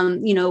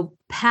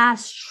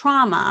 past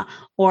trauma,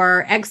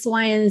 or X,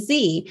 Y, and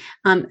Z.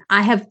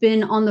 I have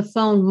been on the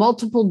phone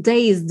multiple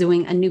days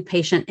doing a new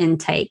patient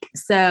intake.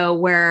 So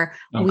where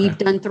we've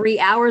done 3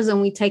 hours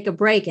and we take a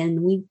break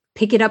and we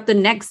pick it up the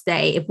next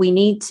day if we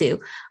need to.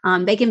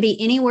 They can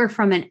be anywhere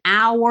from an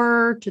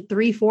hour to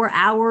 3-4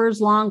 hours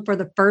long for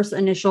the first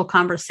initial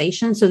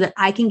conversation, so that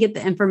I can get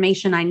the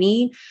information I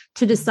need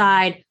to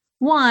decide,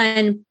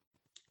 one,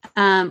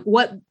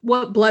 what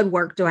blood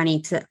work do I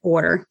need to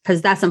order?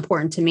 Because that's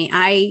important to me.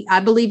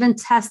 I believe in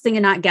testing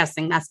and not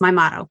guessing. That's my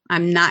motto.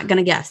 I'm not going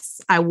to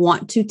guess. I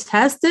want to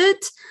test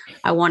it.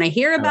 I want to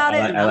hear about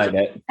it. I like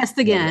that. Test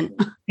again.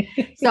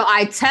 So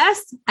I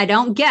test, I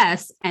don't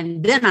guess,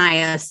 and then I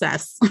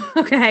assess.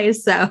 Okay.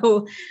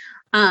 So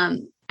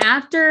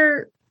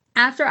after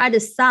I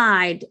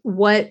decide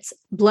what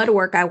blood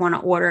work I want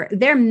to order,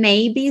 there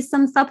may be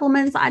some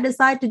supplements I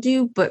decide to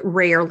do, but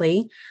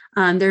rarely.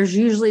 There's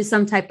usually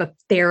some type of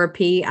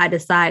therapy I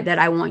decide that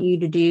I want you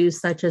to do,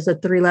 such as a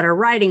 3-letter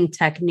writing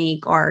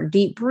technique, or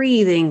deep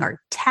breathing,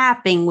 or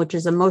tapping, which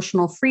is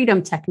emotional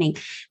freedom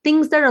technique,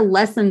 things that are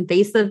less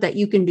invasive that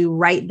you can do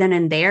right then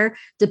and there,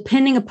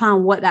 depending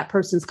upon what that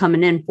person's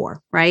coming in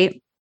for,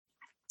 right?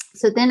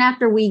 So then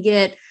after we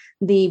get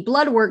the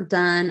blood work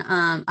done,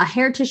 a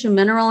hair tissue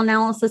mineral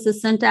analysis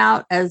is sent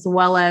out, as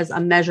well as a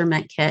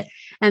measurement kit.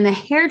 And the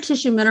hair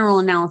tissue mineral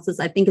analysis,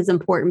 I think, is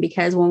important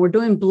because when we're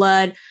doing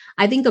blood,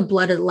 I think of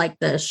blood as like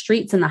the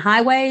streets and the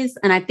highways.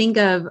 And I think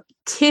of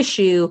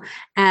tissue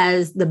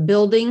as the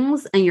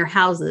buildings and your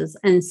houses.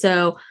 And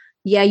so,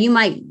 yeah, you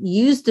might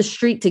use the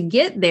street to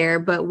get there,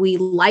 but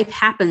life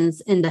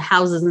happens in the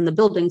houses and the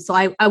buildings. So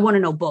I want to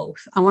know both.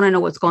 I want to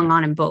know what's going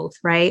on in both,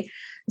 right?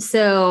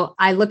 So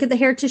I look at the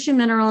hair tissue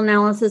mineral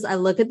analysis, I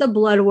look at the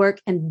blood work,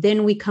 and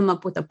then we come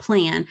up with a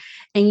plan.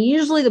 And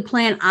usually the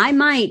plan, I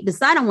might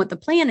decide on what the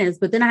plan is,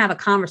 but then I have a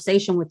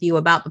conversation with you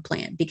about the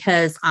plan,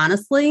 because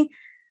honestly,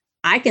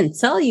 I can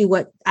tell you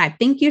what I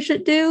think you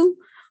should do,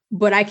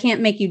 but I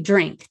can't make you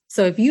drink.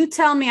 So if you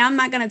tell me I'm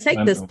not going to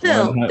take this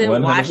pill,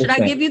 then why should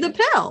I give you the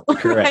pill?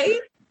 Right?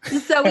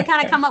 So we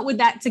kind of come up with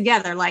that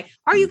together. Like,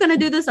 are you going to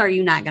do this? Or are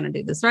you not going to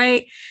do this?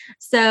 Right.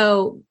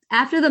 So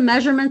after the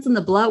measurements and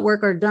the blood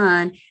work are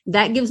done,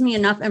 that gives me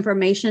enough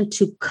information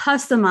to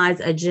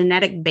customize a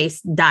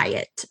genetic-based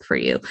diet for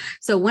you.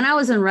 So when I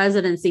was in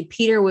residency,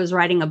 Peter was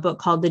writing a book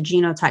called The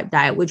Genotype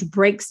Diet, which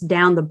breaks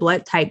down the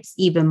blood types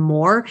even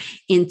more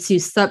into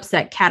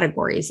subset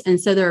categories. And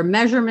so there are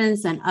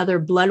measurements and other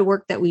blood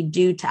work that we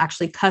do to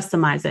actually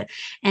customize it.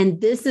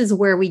 And this is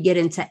where we get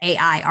into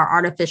AI, or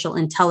artificial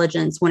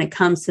intelligence, when it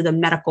comes to the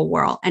medical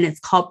world. And it's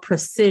called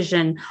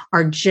precision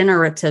or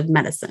generative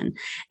medicine.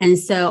 And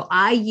so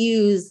I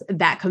use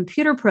that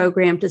computer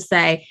program to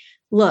say,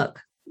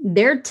 look,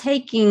 they're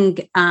taking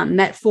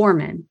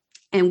metformin,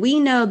 and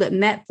we know that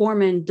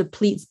metformin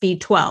depletes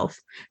B12.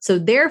 So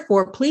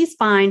therefore, please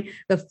find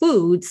the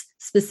foods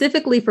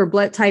specifically for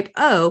blood type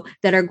O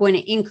that are going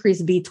to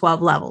increase B12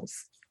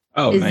 levels.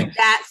 Oh, is nice.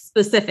 that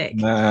specific?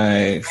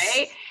 Nice.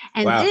 Right?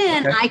 And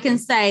then I can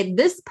say,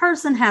 this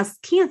person has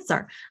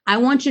cancer. I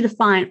want you to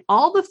find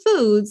all the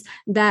foods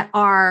that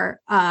are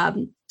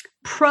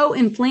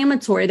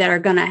pro-inflammatory, that are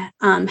going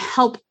to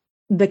help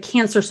the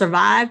cancer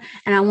survive.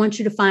 And I want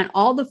you to find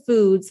all the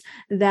foods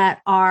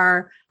that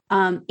are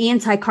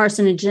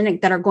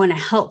anti-carcinogenic that are going to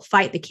help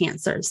fight the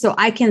cancer. So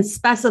I can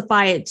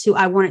specify it to,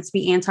 I want it to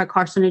be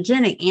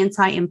anti-carcinogenic,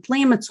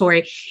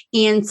 anti-inflammatory,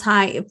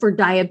 for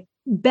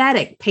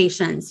diabetic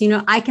patients.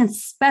 I can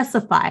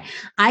specify.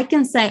 I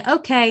can say,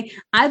 okay,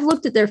 I've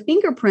looked at their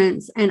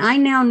fingerprints and I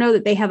now know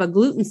that they have a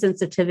gluten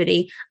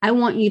sensitivity. I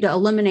want you to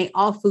eliminate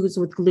all foods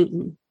with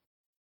gluten.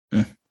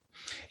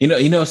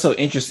 So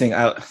interesting.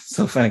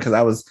 So funny because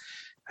I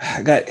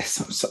got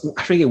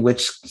I forget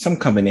some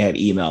company had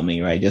emailed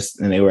me, right?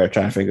 And they were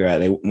trying to figure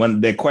out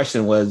their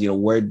question was,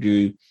 where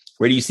do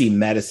you see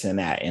medicine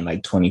at in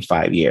like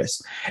 25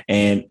 years?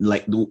 And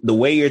like the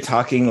way you're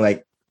talking,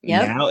 like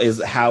now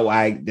is how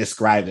I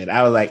describe it.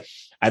 I was like,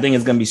 I think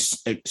it's going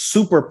to be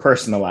super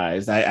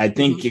personalized. I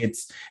think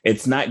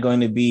it's not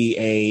going to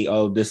be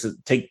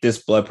take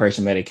this blood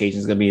pressure medication.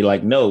 It's going to be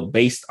like, no,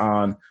 based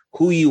on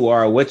who you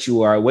are, what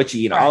you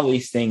eat, right. All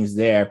these things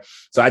there.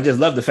 So I just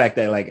love the fact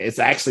that like it's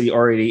actually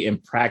already in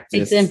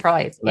practice. It's in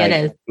place. Like,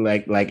 it is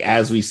like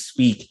as we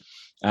speak.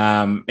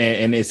 And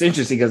it's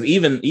interesting because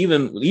even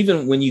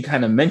when you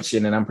kind of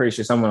mention, and I'm pretty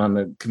sure someone on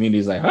the community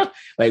is like, huh?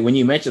 Like when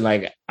you mention,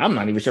 like, I'm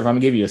not even sure if I'm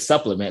gonna give you a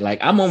supplement. Like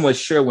I'm almost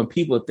sure when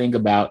people think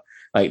about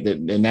like the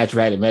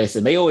naturopathic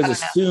medicine, they always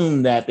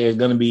assume that there's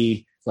gonna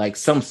be like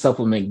some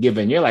supplement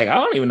given. You're like, I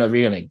don't even know if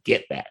you're gonna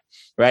get that.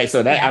 Right.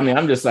 So that, I mean,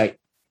 I'm just like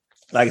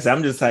I said,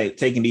 I'm just like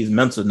taking these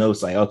mental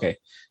notes, like, okay.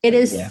 It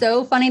is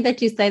so funny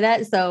that you say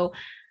that. So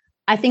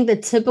I think the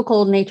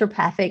typical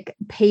naturopathic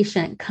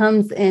patient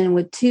comes in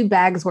with 2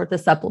 bags worth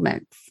of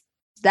supplements.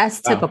 That's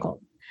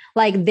typical.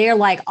 Like they're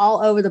like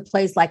all over the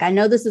place. Like, I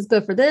know this is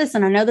good for this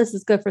and I know this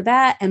is good for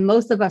that. And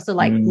most of us are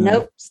like,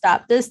 nope,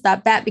 stop this,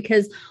 stop that.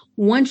 Because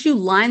once you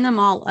line them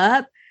all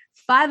up,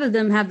 5 of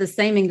them have the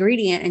same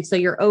ingredient. And so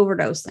you're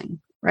overdosing.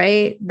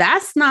 Right?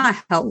 That's not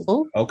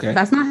helpful. Okay.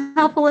 That's not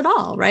helpful at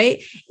all.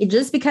 Right?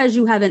 Just because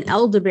you have an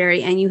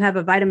elderberry and you have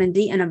a vitamin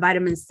D and a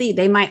vitamin C,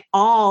 they might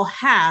all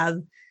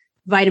have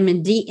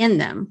vitamin D in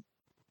them.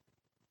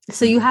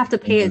 So you have to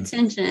pay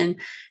attention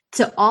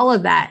to all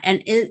of that.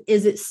 And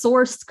is it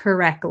sourced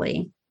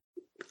correctly?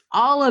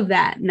 All of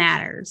that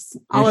matters.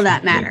 All of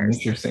that matters.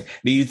 Interesting.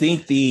 Do you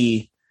think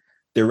the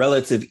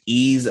relative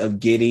ease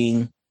of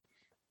getting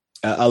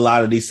a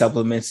lot of these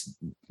supplements,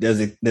 does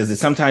it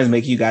sometimes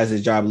make you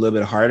guys' job a little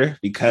bit harder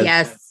because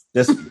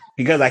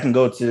because I can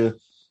go to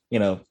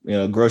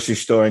grocery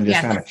store and just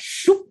kind of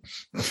shoot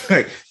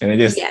and it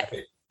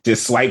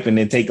just swipe and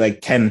then take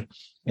like 10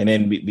 and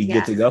then be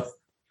good to go?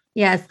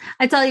 Yes.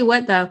 I tell you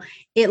what, though,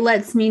 it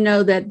lets me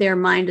know that their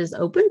mind is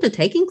open to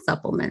taking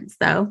supplements,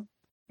 though.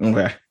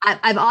 Okay.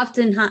 I've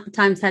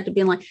oftentimes had to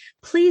be like,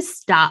 please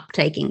stop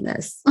taking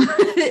this.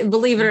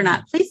 Believe it or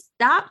not, please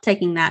stop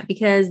taking that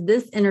because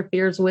this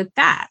interferes with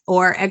that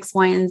or X,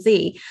 Y, and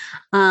Z.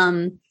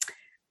 I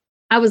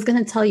was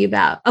going to tell you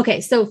about,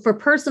 so for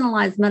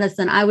personalized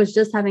medicine, I was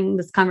just having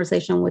this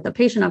conversation with a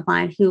patient of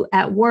mine who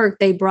at work,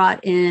 they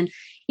brought in,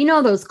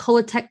 those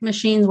Colitech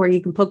machines where you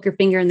can poke your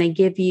finger and they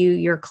give you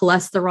your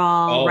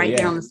cholesterol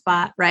there on the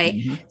spot. Right.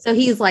 Mm-hmm. So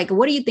he's like,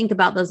 what do you think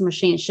about those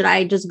machines? Should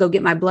I just go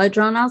get my blood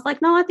drawn? I was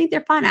like, no, I think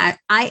they're fine. I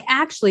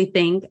actually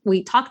think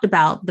we talked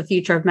about the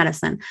future of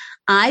medicine.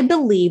 I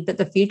believe that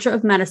the future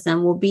of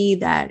medicine will be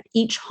that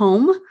each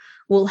home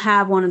will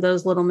have one of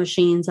those little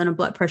machines and a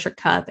blood pressure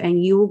cup,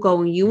 and you will go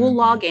and you will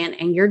log in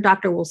and your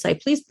doctor will say,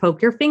 please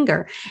poke your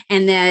finger,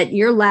 and that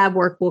your lab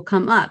work will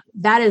come up.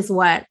 That is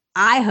what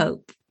I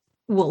hope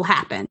will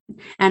happen.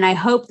 And I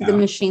hope the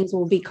machines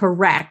will be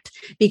correct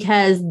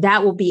because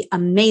that will be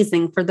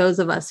amazing for those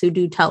of us who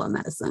do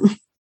telemedicine.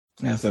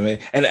 That's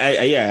amazing. And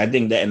I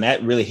think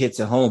that really hits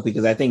it home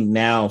because I think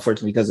now,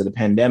 unfortunately, because of the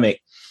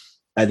pandemic,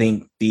 I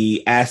think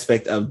the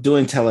aspect of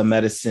doing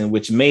telemedicine,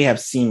 which may have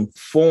seemed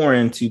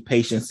foreign to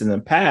patients in the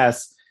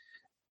past,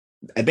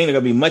 I think they're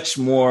going to be much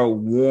more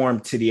warm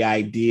to the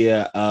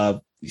idea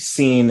of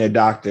seeing their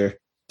doctor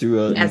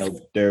through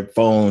their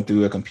phone,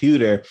 through a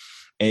computer,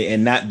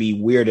 and not be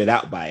weirded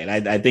out by it.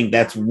 I think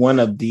that's one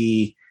of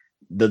the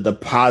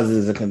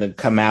positives that can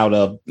come out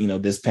of,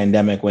 this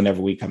pandemic,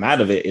 whenever we come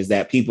out of it, is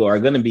that people are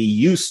going to be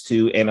used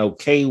to and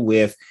okay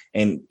with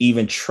and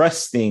even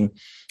trusting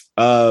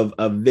of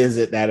a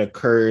visit that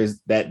occurs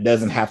that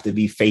doesn't have to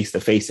be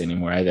face-to-face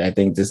anymore. I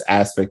think this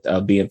aspect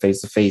of being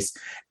face-to-face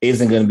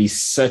isn't going to be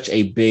such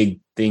a big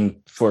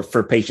thing for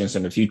patients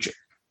in the future.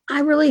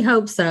 I really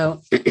hope so.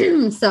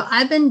 So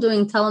I've been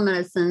doing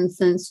telemedicine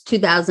since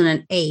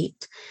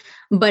 2008.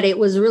 But it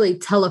was really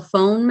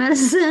telephone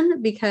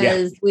medicine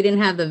because we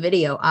didn't have the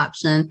video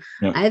option.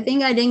 Yeah. I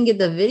think I didn't get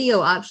the video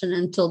option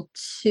until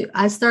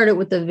I started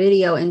with the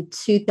video in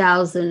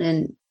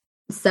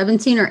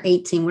 2017 or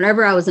 18,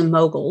 whenever I was in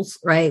Moguls,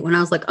 right? When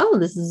I was like, oh,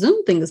 this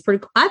Zoom thing is pretty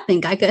cool. I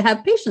think I could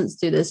have patients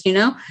do this,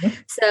 Yeah.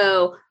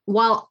 So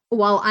while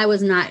I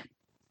was not,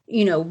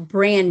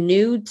 brand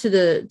new to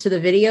the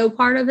video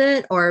part of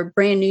it or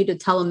brand new to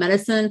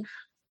telemedicine,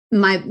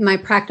 my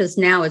practice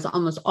now is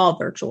almost all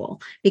virtual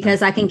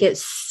because I can get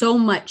so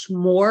much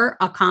more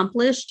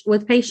accomplished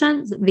with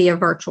patients via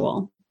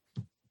virtual.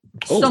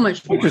 So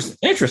much more.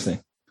 Interesting.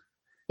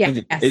 Yeah.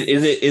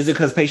 Is it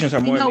because patients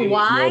are more,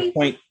 why?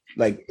 more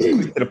like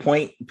quick to the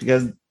point?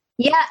 Because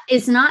yeah,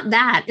 it's not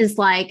that. It's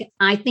like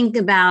I think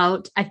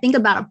about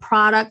a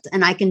product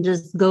and I can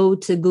just go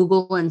to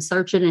Google and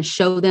search it and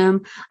show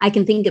them. I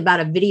can think about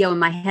a video in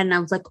my head and I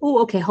was like,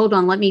 oh, okay, hold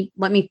on, let me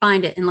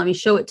find it and let me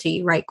show it to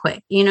you right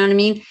quick. You know what I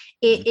mean?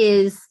 It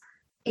is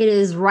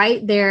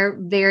right there,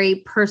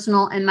 very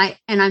personal, and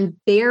I'm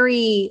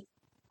very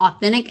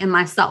authentic and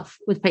myself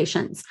with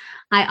patients.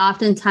 I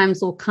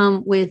oftentimes will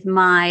come with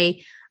my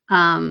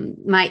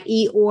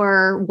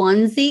Eeyore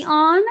onesie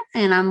on,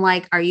 and I'm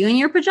like, are you in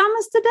your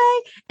pajamas today?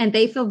 And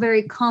they feel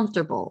very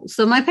comfortable.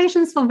 So my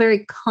patients feel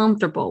very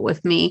comfortable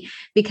with me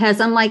because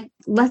I'm like,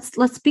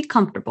 let's be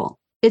comfortable.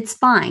 It's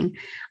fine.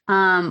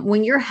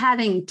 When you're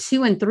having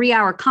 2 and 3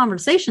 hour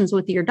conversations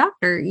with your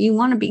doctor, you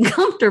want to be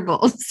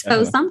comfortable.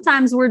 So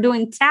sometimes we're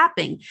doing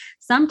tapping.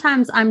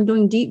 Sometimes I'm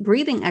doing deep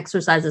breathing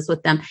exercises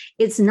with them.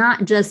 It's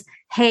not just,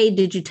 hey,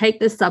 did you take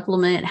this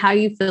supplement? How are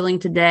you feeling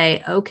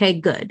today? Okay,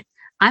 good.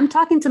 I'm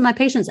talking to my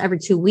patients every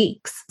 2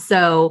 weeks.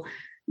 So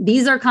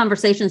these are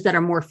conversations that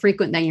are more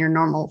frequent than your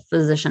normal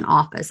physician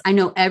office. I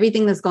know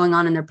everything that's going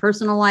on in their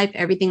personal life,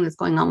 everything that's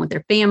going on with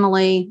their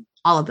family,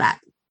 all of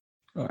that.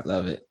 Oh, I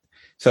love it.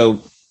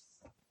 So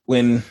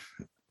when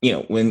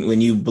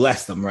you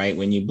bless them, right?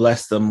 When you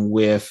bless them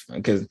with,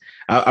 because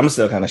I'm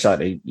still kind of shocked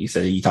that you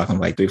said you're talking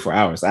like 3-4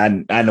 hours. I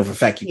know for a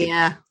fact you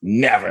can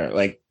never,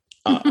 like,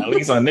 at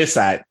least on this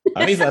side, You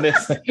don't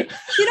have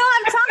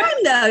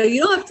time though.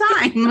 You don't have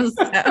time.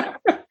 So.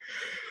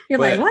 You're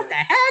like, what the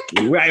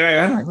heck? Right.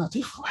 I'm like, wow,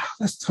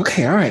 that's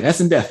okay. All right. That's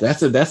in depth.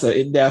 That's a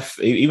in-depth,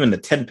 even the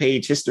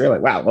 10-page history.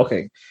 Like, wow.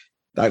 Okay.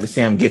 Dr.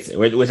 Sam gets it,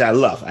 which I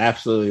love. I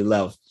absolutely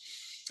love.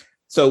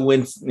 So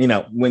when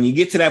you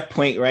get to that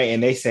point, right,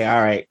 and they say,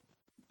 all right,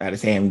 Dr.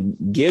 Sam,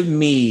 give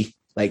me,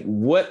 like,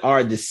 what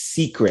are the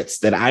secrets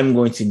that I'm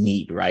going to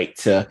need, right,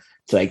 to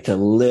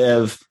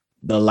live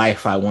the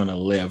life I want to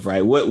live,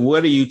 right?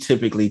 What are you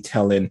typically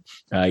telling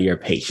your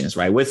patients,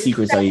 right? What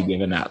secrets are you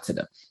giving out to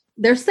them?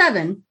 There's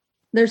 7.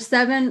 There's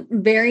 7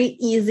 very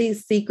easy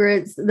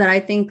secrets that I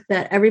think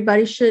that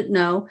everybody should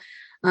know.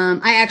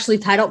 I actually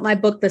titled my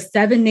book, The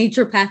 7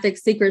 Naturopathic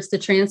Secrets to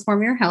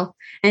Transform Your Health.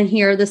 And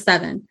here are the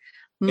 7.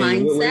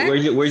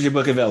 Mindset. Where's your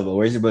book available?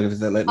 Where's your book?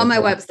 On my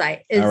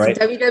website. It's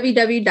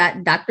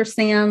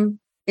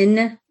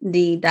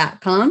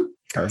www.drsamnd.com.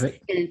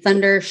 Perfect. And it's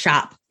under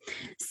shop.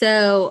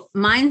 So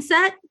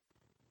mindset.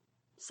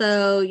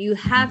 So you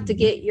have to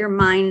get your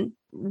mind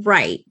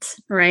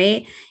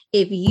right?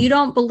 If you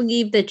don't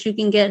believe that you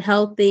can get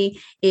healthy,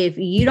 if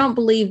you don't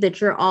believe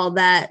that you're all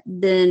that,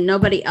 then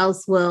nobody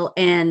else will.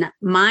 And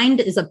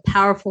mind is a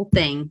powerful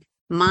thing.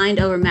 Mind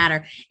over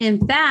matter.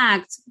 In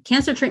fact,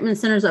 Cancer Treatment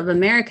Centers of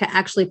America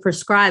actually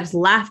prescribes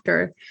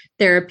laughter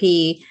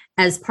therapy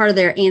as part of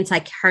their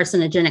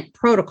anti-carcinogenic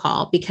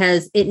protocol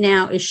because it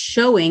now is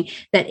showing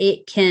that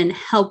it can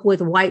help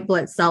with white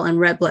blood cell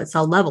and red blood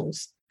cell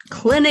levels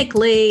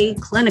clinically.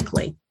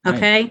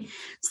 Okay. Right.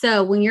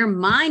 So when your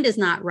mind is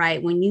not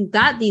right, when you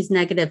got these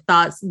negative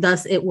thoughts,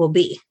 thus it will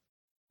be.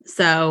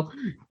 So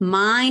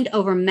mind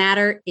over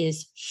matter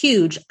is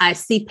huge. I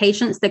see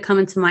patients that come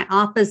into my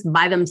office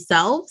by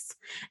themselves.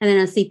 And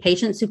then I see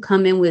patients who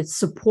come in with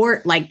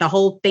support, like the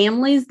whole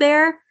family's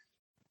there.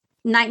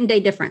 Night and day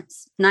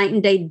difference.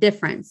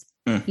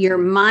 Your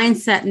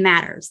mindset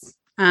matters.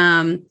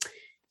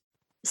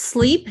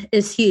 Sleep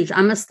is huge.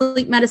 I'm a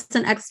sleep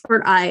medicine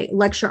expert. I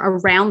lecture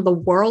around the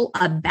world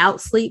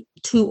about sleep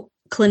to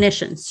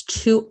clinicians,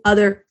 to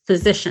other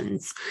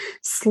physicians.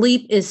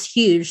 Sleep is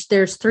huge.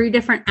 There's 3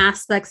 different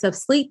aspects of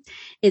sleep.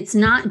 It's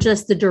not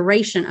just the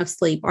duration of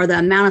sleep or the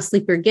amount of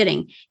sleep you're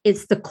getting.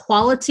 It's the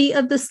quality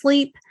of the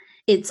sleep.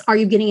 Are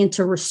you getting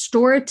into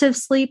restorative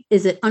sleep?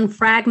 Is it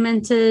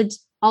unfragmented?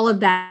 All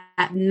of that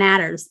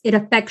matters. It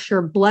affects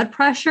your blood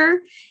pressure.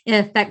 It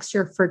affects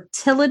your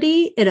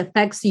fertility. It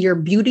affects your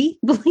beauty,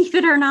 believe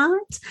it or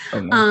not.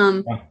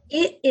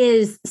 It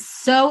is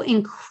so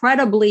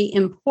incredibly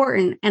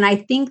important. And I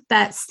think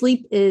that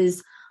sleep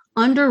is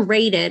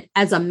underrated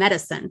as a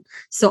medicine.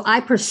 So I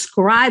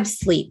prescribe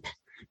sleep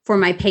for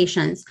my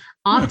patients.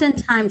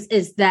 Oftentimes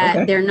is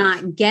that they're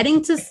not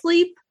getting to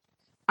sleep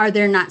or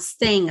they're not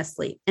staying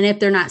asleep. And if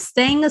they're not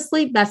staying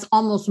asleep, that's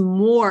almost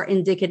more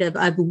indicative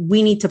of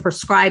we need to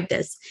prescribe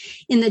this.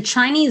 In the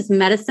Chinese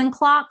medicine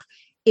clock,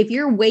 if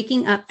you're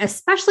waking up,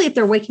 especially if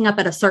they're waking up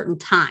at a certain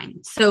time.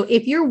 So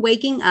if you're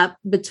waking up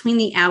between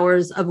the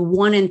hours of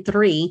 1 and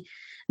 3,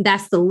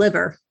 that's the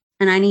liver.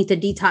 And I need to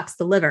detox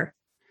the liver.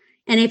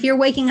 And if you're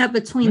waking up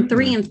between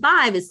 3 and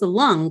 5, it's the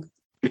lung.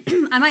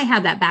 I might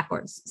have that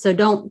backwards. So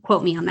don't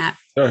quote me on that.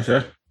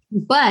 Sure.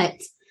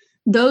 But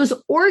those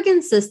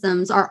organ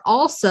systems are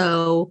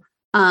also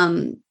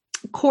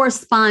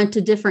correspond to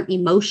different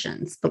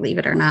emotions, believe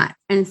it or not.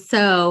 And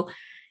so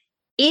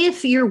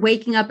if you're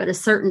waking up at a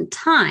certain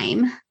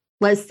time,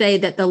 let's say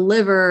that the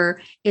liver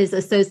is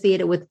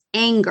associated with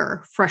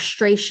anger,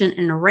 frustration,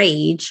 and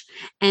rage,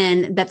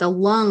 and that the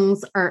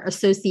lungs are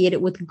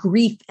associated with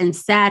grief and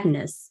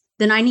sadness,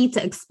 then I need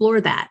to explore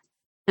that.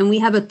 And we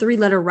have a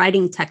 3-letter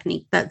writing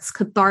technique that's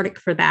cathartic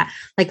for that.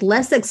 Like,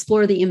 let's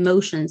explore the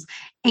emotions.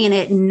 And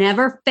it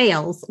never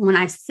fails. When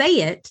I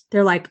say it,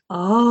 they're like,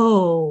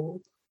 oh.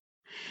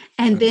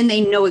 And then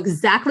they know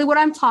exactly what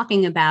I'm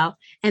talking about.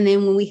 And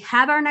then when we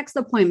have our next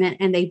appointment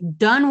and they've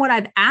done what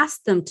I've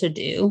asked them to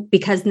do,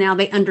 because now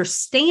they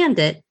understand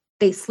it,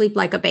 they sleep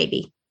like a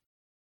baby.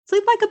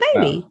 Sleep like a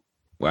baby.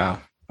 Wow.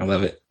 I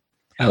love it.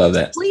 I love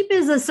that. Sleep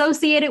is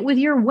associated with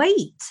your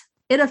weight.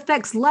 It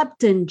affects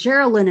leptin,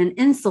 ghrelin, and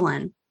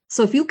insulin.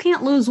 So if you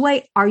can't lose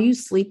weight, are you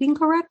sleeping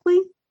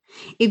correctly?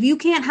 If you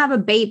can't have a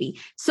baby.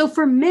 So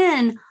for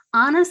men,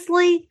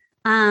 honestly,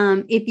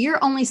 if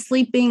you're only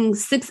sleeping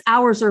 6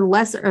 hours or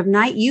less of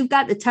night, you've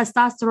got the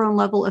testosterone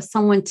level of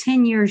someone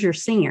 10 years your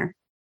senior.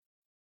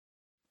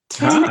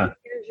 10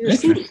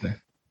 years your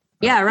senior.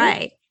 Yeah,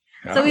 right.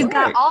 So we've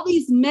got all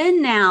these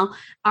men now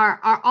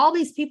are all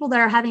these people that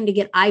are having to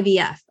get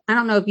IVF. I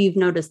don't know if you've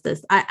noticed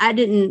this. I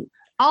didn't.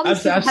 All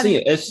these I've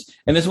seen it. It's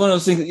one of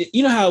those things.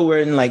 You know how we're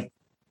in like,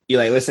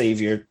 let's say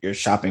if you're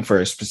shopping for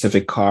a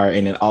specific car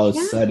and then all of a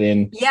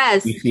sudden you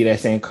see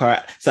that same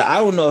car. So I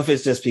don't know if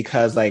it's just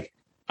because like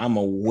I'm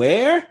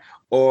aware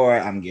or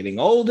I'm getting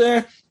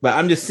older, but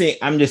I'm just saying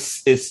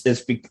it's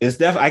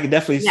definitely I can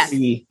definitely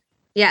see.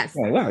 Yes.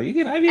 Like, wow, you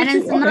get IVF. And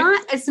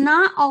it's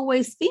not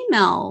always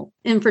female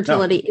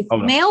infertility. It's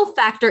male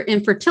factor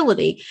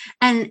infertility.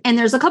 And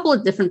there's a couple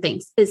of different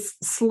things. It's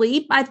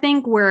sleep, I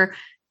think, where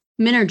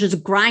men are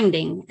just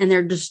grinding and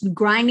they're just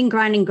grinding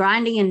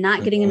and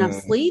not getting enough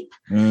sleep.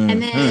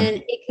 And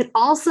then it could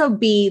also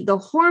be the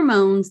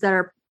hormones that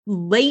are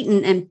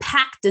latent and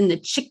packed in the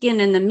chicken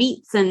and the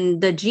meats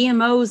and the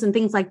GMOs and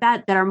things like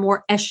that are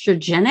more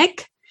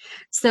estrogenic.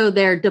 So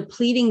they're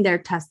depleting their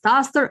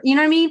testosterone. You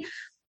know what I mean?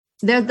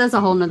 That's a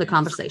whole nother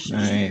conversation.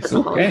 Nice.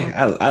 Okay.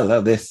 I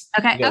love this.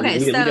 Okay.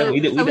 We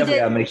definitely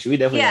gotta make sure we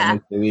get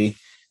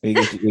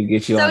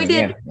you so on. We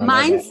did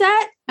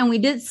mindset and we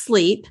did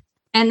sleep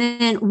and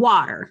then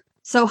water.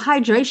 So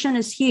hydration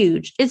is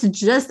huge. It's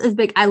just as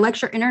big. I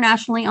lecture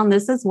internationally on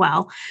this as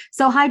well.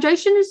 So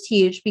hydration is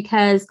huge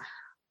because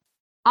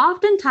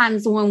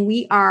oftentimes when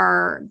we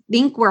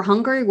think we're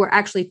hungry, we're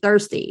actually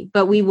thirsty,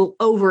 but we will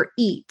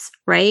overeat,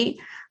 right?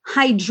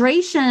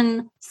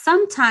 Hydration,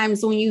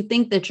 sometimes when you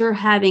think that you're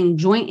having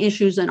joint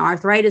issues and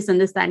arthritis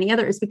and this, that, and the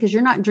other, it's because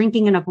you're not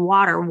drinking enough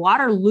water.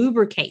 Water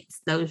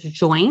lubricates those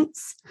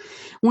joints.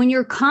 When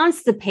you're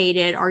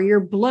constipated or you're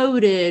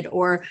bloated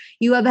or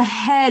you have a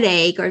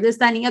headache or this,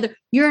 that, and the other,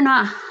 you're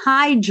not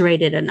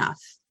hydrated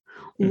enough.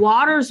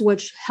 Water's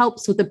which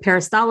helps with the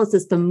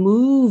peristalsis to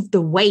move the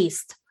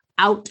waste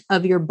out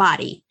of your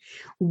body.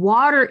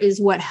 Water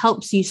is what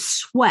helps you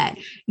sweat.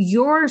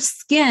 Your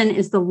skin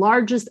is the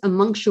largest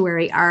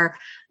emunctuary,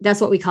 that's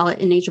what we call it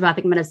in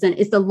naturopathic medicine.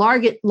 It's the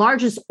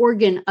largest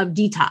organ of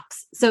detox.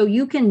 So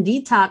you can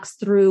detox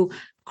through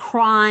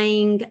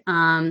crying,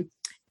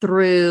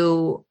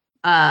 through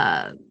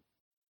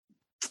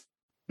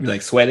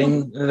like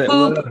sweating,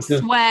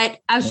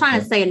 sweat. I was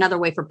trying to say another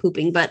way for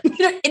pooping, but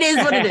it is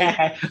what it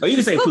is. Oh, you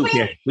can say pooping, poop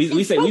here.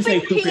 We say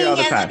poop here all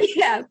the time.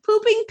 Yeah,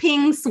 pooping,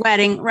 peeing,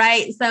 sweating,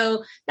 right?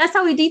 So that's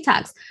how we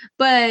detox.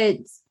 But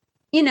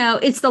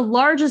it's the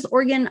largest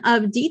organ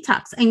of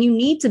detox, and you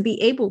need to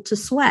be able to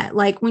sweat.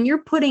 Like when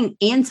you're putting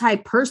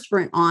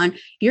antiperspirant on,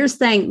 you're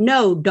saying,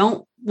 no,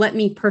 don't let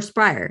me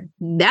perspire.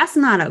 That's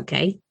not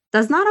okay.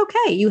 That's not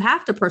okay. You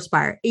have to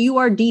perspire. You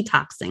are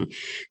detoxing.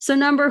 So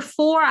number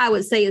 4, I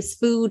would say is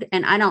food.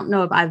 And I don't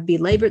know if I've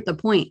belabored the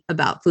point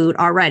about food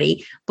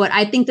already, but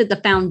I think that the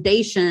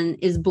foundation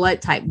is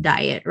blood type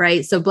diet,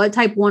 right? So blood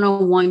type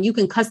 101, you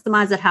can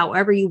customize it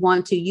however you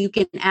want to. You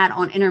can add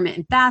on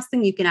intermittent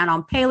fasting. You can add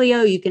on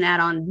paleo. You can add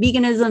on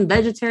veganism,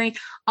 vegetarian,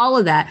 all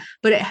of that.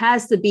 But it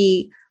has to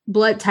be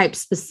blood type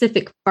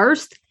specific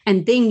first,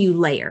 and then you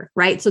layer,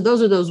 right? So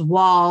those are those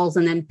walls,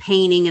 and then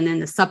painting, and then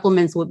the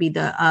supplements would be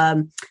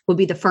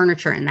the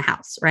furniture in the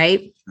house,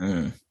 right?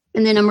 And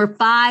then number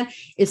 5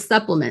 is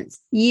supplements.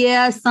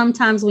 Yes,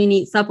 sometimes we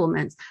need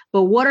supplements,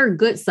 but what are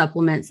good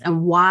supplements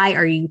and why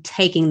are you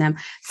taking them?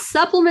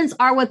 Supplements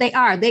are what they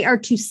are. They are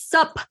to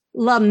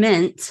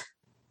supplement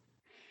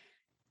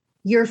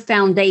your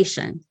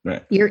foundation,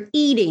 right? Your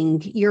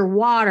eating, your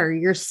water,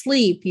 your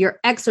sleep, your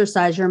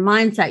exercise, your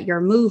mindset,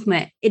 your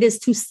movement. It is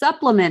to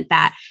supplement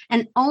that.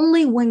 And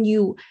only when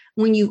you've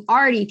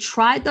already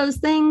tried those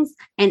things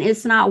and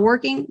it's not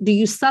working, do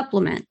you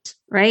supplement,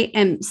 right?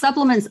 And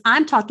supplements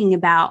I'm talking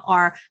about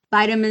are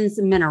vitamins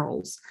and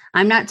minerals.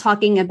 I'm not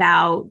talking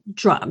about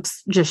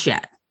drugs just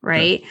yet,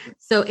 right?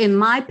 So in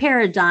my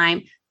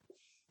paradigm,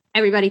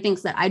 everybody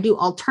thinks that I do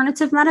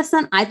alternative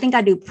medicine. I think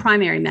I do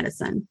primary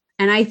medicine.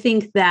 And I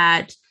think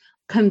that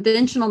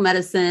conventional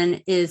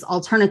medicine is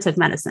alternative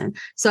medicine.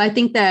 So I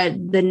think that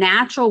the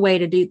natural way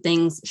to do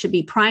things should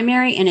be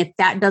primary. And if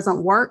that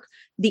doesn't work,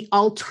 the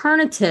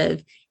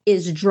alternative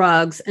is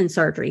drugs and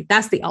surgery.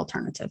 That's the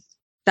alternative.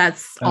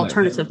 That's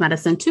alternative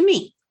medicine to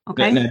me.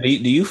 Okay. Now, do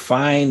you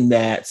find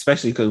that,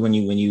 especially because when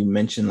you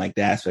mention like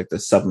the aspect of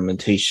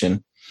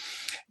supplementation,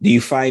 do you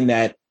find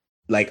that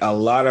like a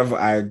lot of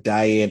our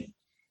diet,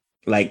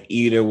 like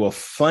either will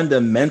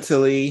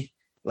fundamentally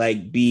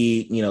like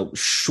be,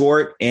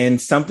 short in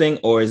something,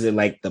 or is it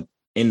like the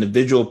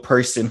individual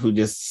person who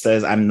just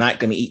says, I'm not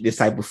going to eat this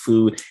type of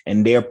food,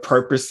 and they're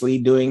purposely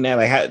doing that?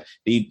 Like, how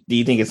do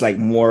you think it's like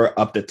more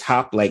up the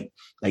top, like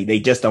they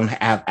just don't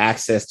have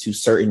access to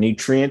certain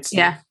nutrients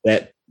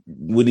that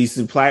would be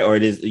supply, or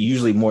it is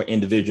usually more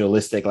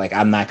individualistic, like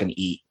I'm not going to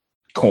eat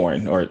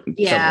corn or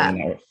something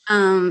like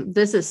that?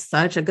 This is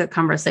such a good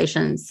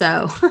conversation.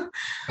 So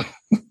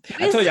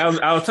I've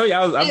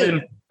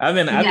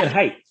been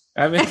hyped.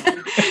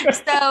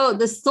 So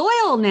the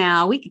soil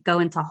now, we could go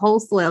into a whole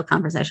soil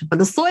conversation, but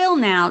the soil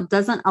now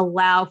doesn't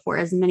allow for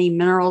as many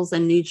minerals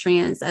and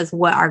nutrients as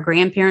what our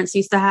grandparents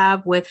used to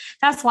have.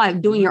 That's why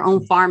doing your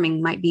own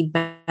farming might be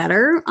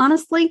better,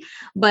 honestly.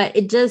 But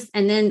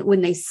and then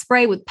when they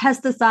spray with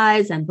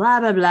pesticides and blah,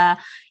 blah, blah,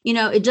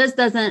 it just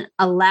doesn't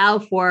allow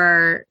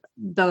for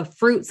the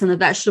fruits and the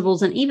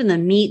vegetables and even the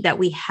meat that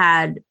we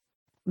had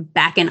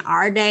back in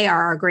our day or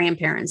our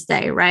grandparents'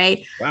 day,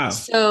 right? Wow.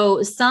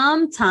 So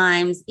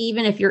sometimes,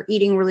 even if you're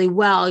eating really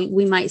well,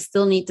 we might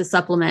still need to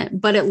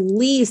supplement. But at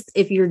least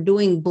if you're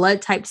doing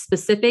blood type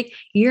specific,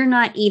 you're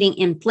not eating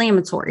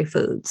inflammatory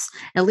foods.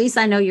 At least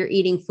I know you're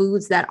eating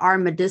foods that are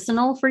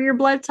medicinal for your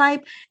blood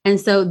type. And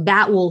so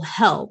that will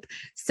help.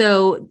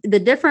 So the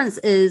difference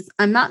is,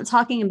 I'm not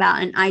talking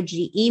about an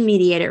IgE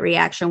mediated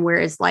reaction where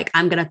it's like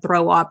I'm going to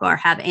throw up or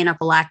have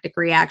anaphylactic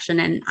reaction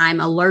and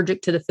I'm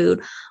allergic to the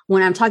food.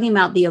 When I'm talking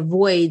about the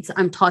avoids,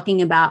 I'm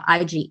talking about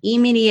IgE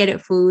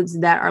mediated foods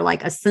that are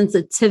like a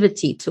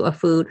sensitivity to a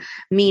food,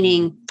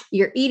 meaning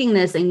you're eating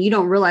this and you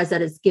don't realize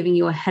that it's giving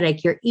you a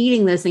headache. You're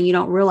eating this and you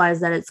don't realize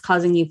that it's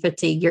causing you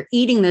fatigue. You're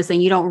eating this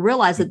and you don't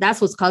realize that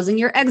that's what's causing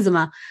your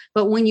eczema.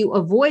 But when you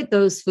avoid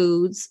those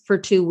foods for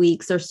 2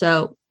 weeks or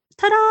so,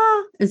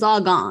 ta-da, it's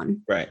all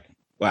gone. Right.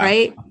 Wow.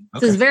 Right. Okay.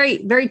 So it's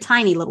very, very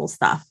tiny little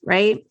stuff.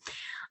 Right.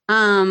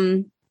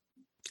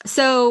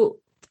 So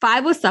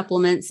 5 was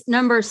supplements.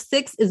 Number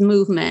 6 is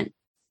movement.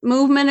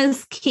 Movement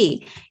is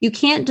key. You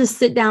can't just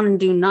sit down and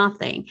do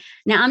nothing.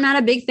 Now, I'm not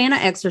a big fan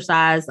of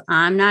exercise.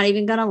 I'm not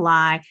even going to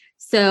lie.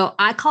 So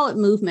I call it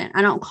movement.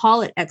 I don't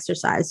call it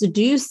exercise. So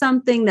do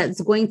something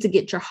that's going to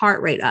get your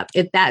heart rate up.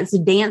 If that's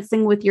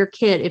dancing with your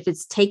kid, if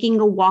it's taking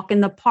a walk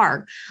in the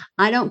park,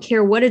 I don't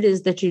care what it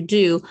is that you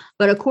do.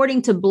 But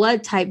according to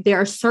blood type, there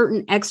are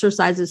certain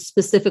exercises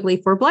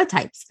specifically for blood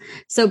types.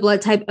 So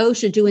blood type O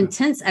should do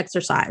intense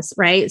exercise,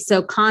 right?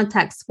 So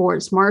contact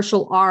sports,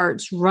 martial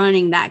arts,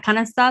 running, that kind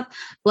of stuff.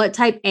 Blood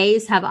type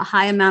A's have a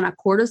high amount of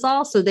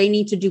cortisol. So they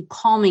need to do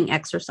calming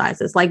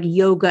exercises like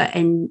yoga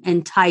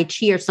and Tai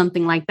Chi or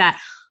something like that.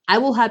 I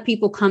will have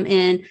people come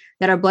in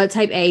that are blood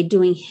type A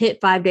doing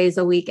HIIT 5 days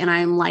a week. And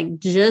I'm like,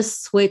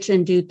 just switch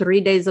and do 3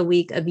 days a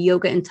week of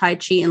yoga and Tai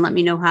Chi and let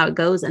me know how it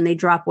goes. And they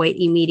drop weight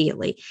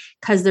immediately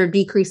because they're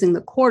decreasing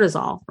the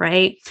cortisol,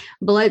 right?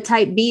 Blood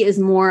type B is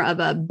more of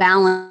a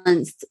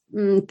balanced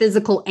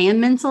physical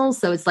and mental.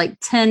 So it's like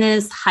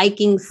tennis,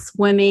 hiking,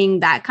 swimming,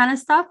 that kind of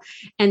stuff.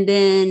 And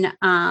then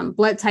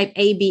blood type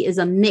AB is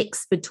a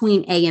mix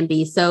between A and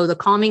B. So the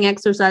calming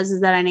exercises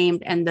that I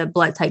named and the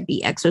blood type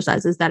B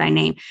exercises that I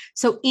named.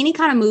 So any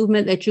kind of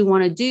movement that you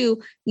want to do,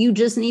 you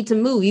just need to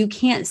move. You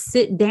can't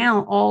sit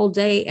down all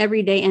day,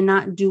 every day and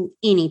not do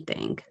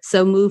anything.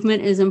 So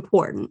movement is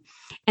important.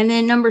 And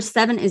then number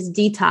 7 is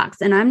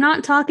detox. And I'm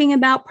not talking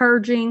about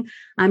purging.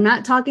 I'm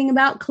not talking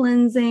about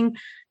cleansing.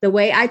 The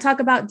way I talk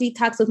about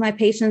detox with my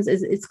patients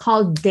is it's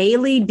called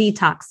daily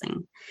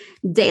detoxing.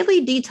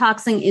 Daily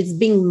detoxing is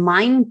being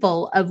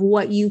mindful of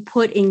what you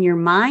put in your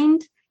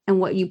mind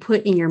and what you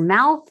put in your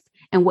mouth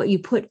and what you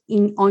put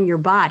on your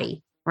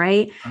body.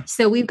 Right.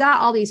 So we've got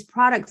all these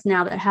products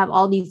now that have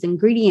all these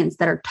ingredients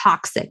that are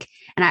toxic.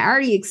 And I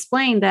already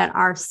explained that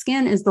our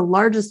skin is the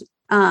largest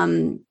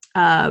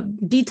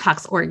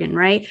detox organ.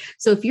 Right.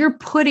 So if you're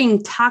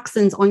putting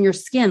toxins on your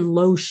skin,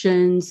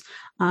 lotions,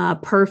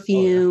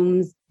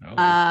 perfumes,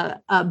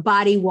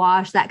 body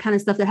wash, that kind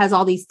of stuff that has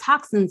all these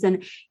toxins,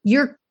 and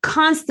you're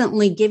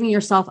constantly giving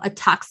yourself a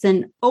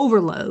toxin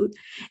overload.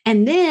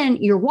 And then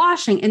you're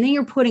washing and then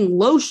you're putting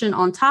lotion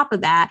on top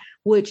of that,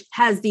 which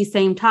has these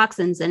same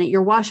toxins in it.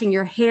 You're washing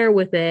your hair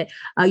with it.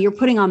 You're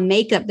putting on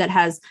makeup that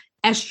has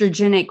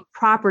estrogenic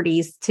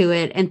properties to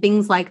it and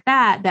things like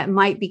that, that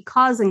might be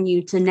causing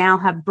you to now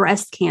have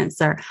breast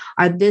cancer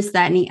or this,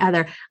 that, and the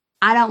other.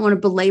 I don't want to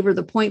belabor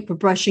the point, but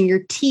brushing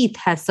your teeth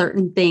has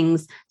certain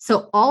things.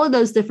 So all of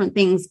those different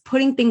things,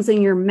 putting things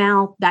in your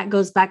mouth, that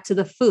goes back to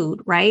the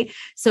food, right?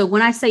 So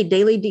when I say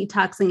daily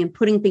detoxing and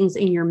putting things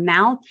in your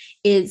mouth,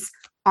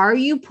 are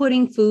you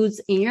putting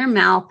foods in your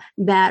mouth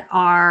that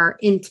are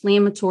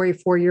inflammatory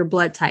for your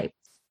blood type?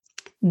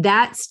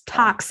 That's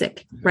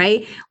toxic,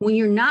 right? When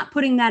you're not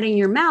putting that in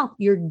your mouth,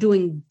 you're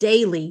doing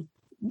daily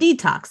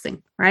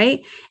detoxing,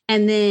 right?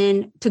 And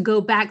then to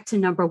go back to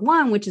number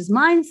 1, which is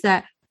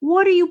mindset,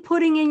 what are you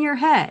putting in your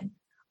head?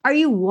 Are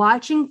you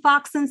watching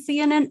Fox and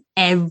CNN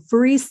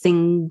every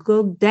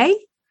single day?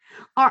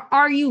 Or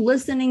are you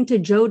listening to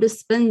Joe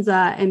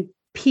Dispenza and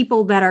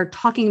people that are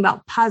talking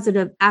about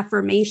positive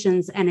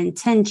affirmations and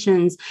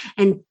intentions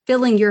and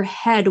filling your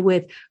head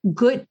with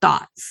good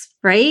thoughts,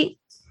 right?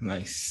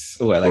 Nice.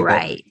 Oh, I like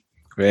Right.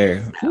 that.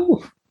 Very.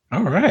 Ooh.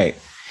 All right.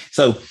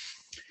 So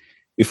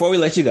before we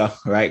let you go,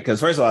 right? Because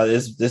first of all,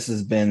 this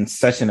has been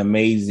such an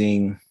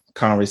amazing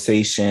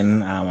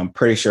conversation. I'm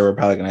pretty sure we're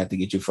probably gonna have to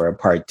get you for a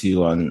part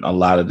 2 on a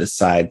lot of the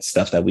side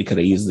stuff that we could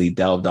have easily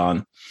delved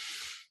on.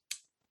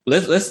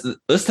 Let's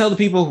tell the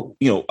people,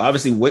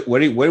 obviously what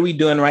are we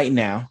doing right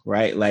now,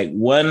 right? Like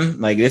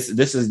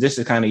this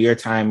is kind of your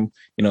time,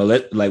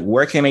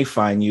 where can they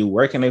find you,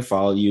 where can they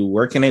follow you,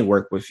 where can they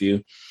work with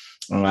you,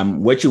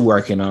 what you're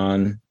working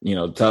on, I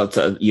want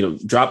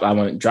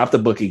to drop the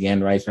book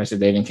again, right? Especially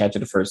if they didn't catch it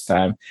the first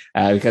time,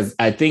 because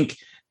I think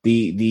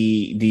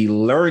the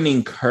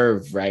learning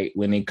curve, right,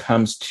 when it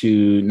comes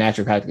to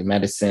naturopathic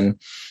medicine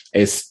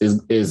is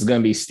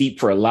going to be steep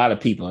for a lot of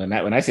people. And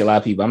that, when I say a lot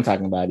of people, I'm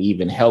talking about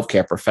even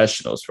healthcare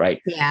professionals,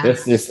 right? Yeah.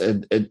 It's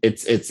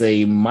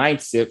a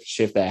mindset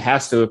shift that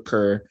has to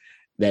occur,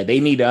 that they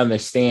need to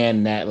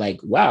understand that, like,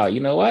 wow,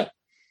 you know what?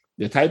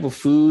 The type of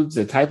foods,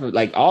 the type of,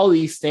 like, all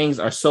these things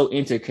are so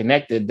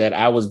interconnected that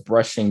I was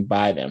brushing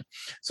by them.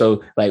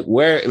 So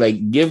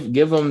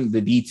give them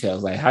the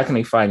details. Like, how can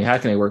they find you? How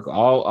can they work?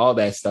 All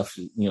that stuff,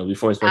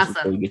 before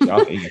we get you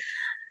off here.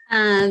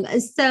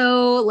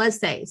 So let's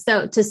say,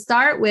 to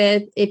start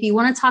with, if you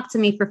want to talk to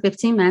me for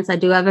 15 minutes, I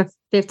do have a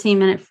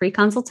 15-minute free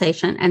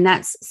consultation, and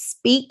that's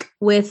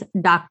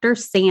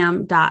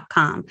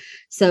speakwithdrsam.com.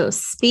 So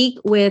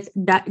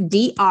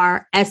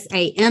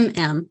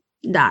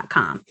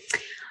speakwithdrsam.com.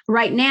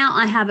 Right now,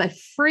 I have a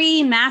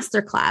free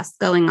masterclass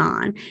going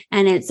on,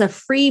 and it's a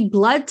free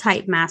blood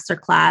type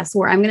masterclass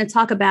where I'm going to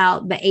talk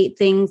about the 8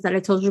 things that I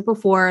told you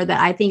before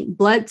that I think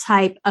blood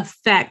type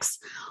affects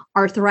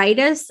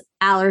arthritis,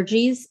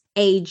 allergies,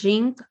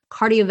 aging,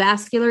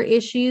 cardiovascular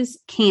issues,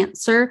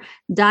 cancer,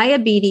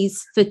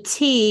 diabetes,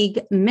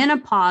 fatigue,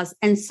 menopause,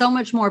 and so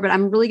much more. But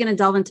I'm really going to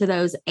delve into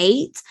those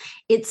 8.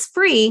 It's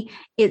free.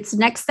 It's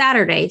next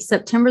Saturday,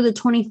 September the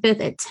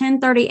 25th at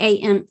 10:30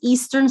 a.m.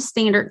 Eastern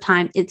Standard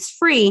Time. It's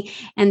free.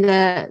 And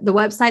the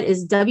website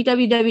is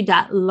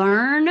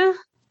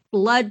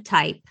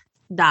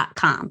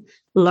www.learnbloodtype.com.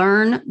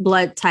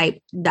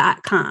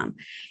 Learnbloodtype.com.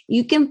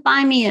 You can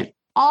find me at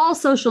all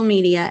social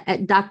media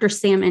at Dr.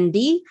 Sam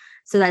ND.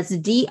 So that's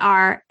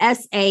DrSammND.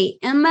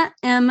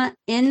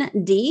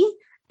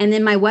 And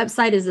then my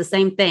website is the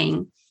same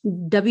thing,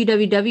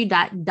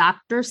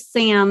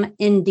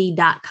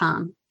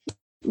 www.drsamnd.com.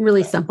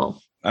 Really simple.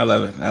 I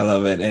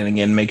love it. And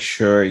again, make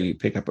sure you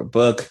pick up a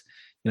book,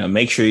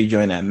 make sure you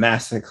join that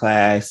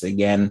masterclass.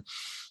 Again,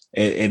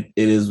 it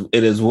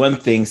is one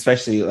thing,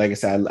 especially, like I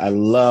said, I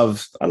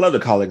love the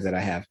colleagues that I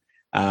have,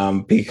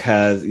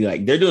 because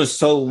they're doing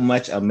so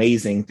much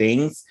amazing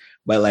things.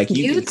 But like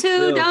you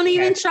too, don't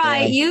even try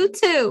it. You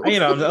too.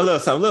 A little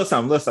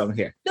something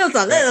here. Little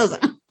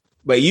something.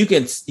 But they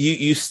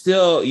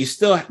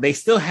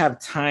still have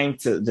time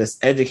to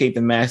just educate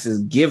the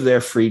masses, give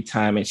their free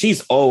time. And she's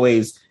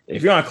always,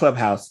 if you're on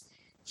Clubhouse,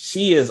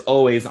 she is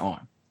always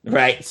on,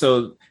 right?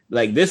 So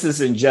like, this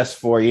isn't just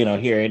for,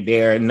 here and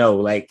there. No,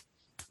 like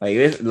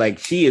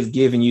she is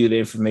giving you the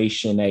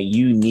information that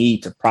you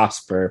need to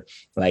prosper,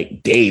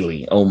 like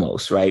daily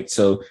almost, right?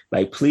 So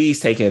like, please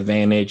take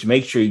advantage,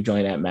 make sure you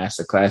join that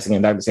masterclass.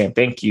 Again, Dr. Sam,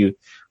 thank you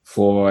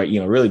for,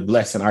 really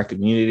blessing our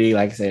community.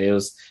 Like I said, it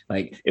was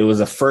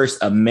a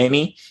first of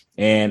many,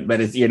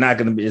 but it's not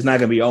going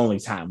to be only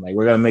time. Like,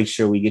 we're going to make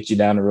sure we get you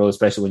down the road,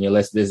 especially when you're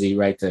less busy,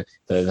 right? To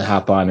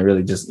hop on and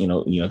really just,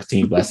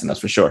 continue blessing us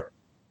for sure.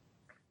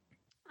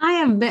 I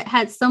have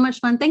had so much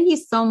fun. Thank you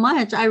so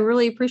much. I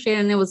really appreciate it.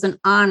 And it was an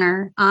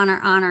honor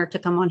to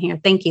come on here.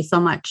 Thank you so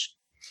much.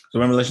 So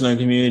remember, Lunch Learn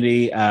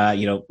community,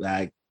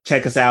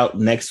 check us out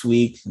next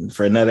week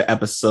for another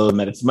episode,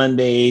 Medics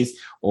Mondays,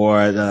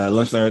 or the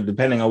Lunch Learn,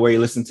 depending on where you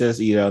listen to us,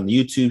 either on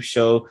the YouTube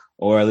show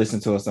or listen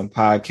to us on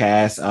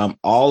podcasts.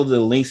 All of the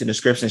links and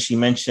descriptions she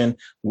mentioned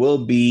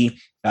will be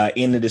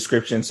in the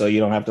description, so you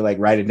don't have to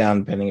write it down,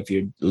 depending if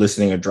you're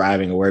listening or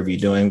driving or wherever you're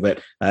doing.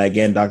 But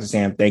again, Dr.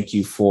 Sam, thank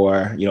you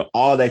for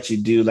all that you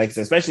do. Like I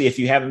said, especially if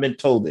you haven't been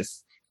told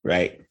this,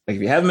 right? Like,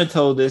 if you haven't been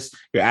told this,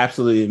 you're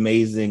absolutely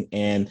amazing,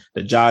 and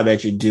the job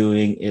that you're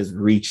doing is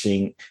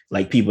reaching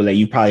people that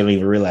you probably don't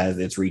even realize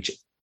it's reaching.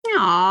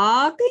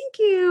 Aw, thank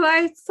you.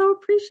 I so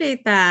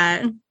appreciate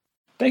that.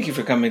 Thank you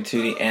for coming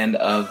to the end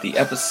of the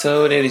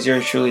episode. It is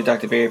yours truly,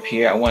 Dr. Barry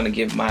Pierre. I want to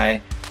give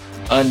my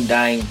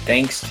undying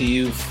thanks to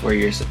you for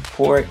your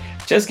support.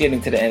 Just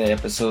getting to the end of the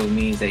episode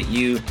means that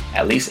you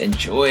at least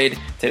enjoyed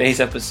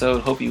today's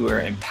episode. Hope you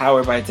were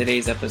empowered by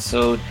today's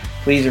episode.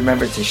 Please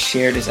remember to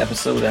share this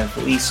episode with at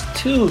least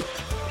 2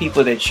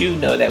 people that you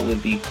know that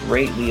would be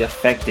greatly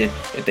affected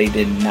if they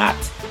did not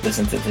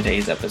listen to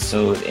today's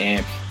episode.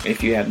 And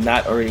if you have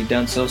not already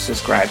done so,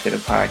 subscribe to the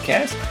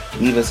podcast.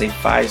 Leave us a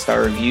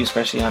 5-star review,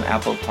 especially on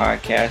Apple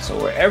Podcasts or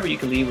wherever you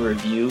can leave a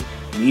review.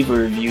 Leave a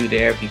review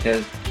there,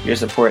 because your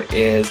support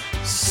is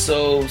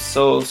so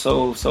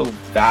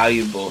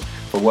valuable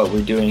for what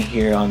we're doing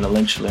here on the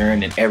Lunch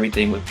Learn and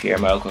everything with Pierre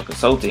Medical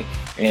Consulting.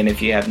 And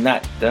if you have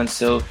not done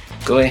so,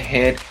 go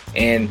ahead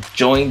and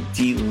join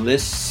the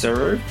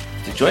listserv.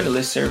 To join the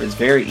listserv is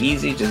very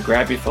easy. Just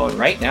grab your phone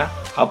right now,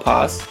 I'll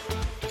pause.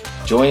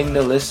 Join the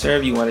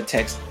listserv. You want to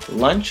text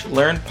Lunch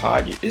Learn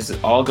Pod. This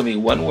is all going to be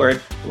one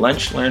word,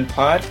 Lunch Learn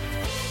Pod,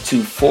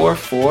 to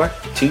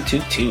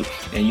 44222.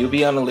 And you'll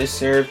be on the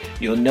listserv.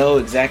 You'll know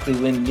exactly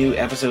when new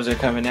episodes are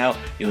coming out.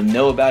 You'll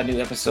know about new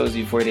episodes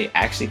before they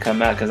actually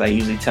come out, because I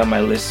usually tell my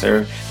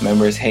listserv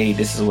members, hey,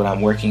 this is what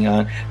I'm working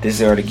on.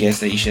 These are the guests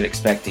that you should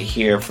expect to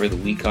hear for the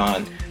week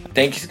on.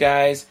 Thanks,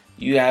 guys.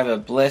 You have a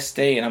blessed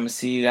day, and I'm going to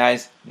see you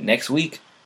guys next week.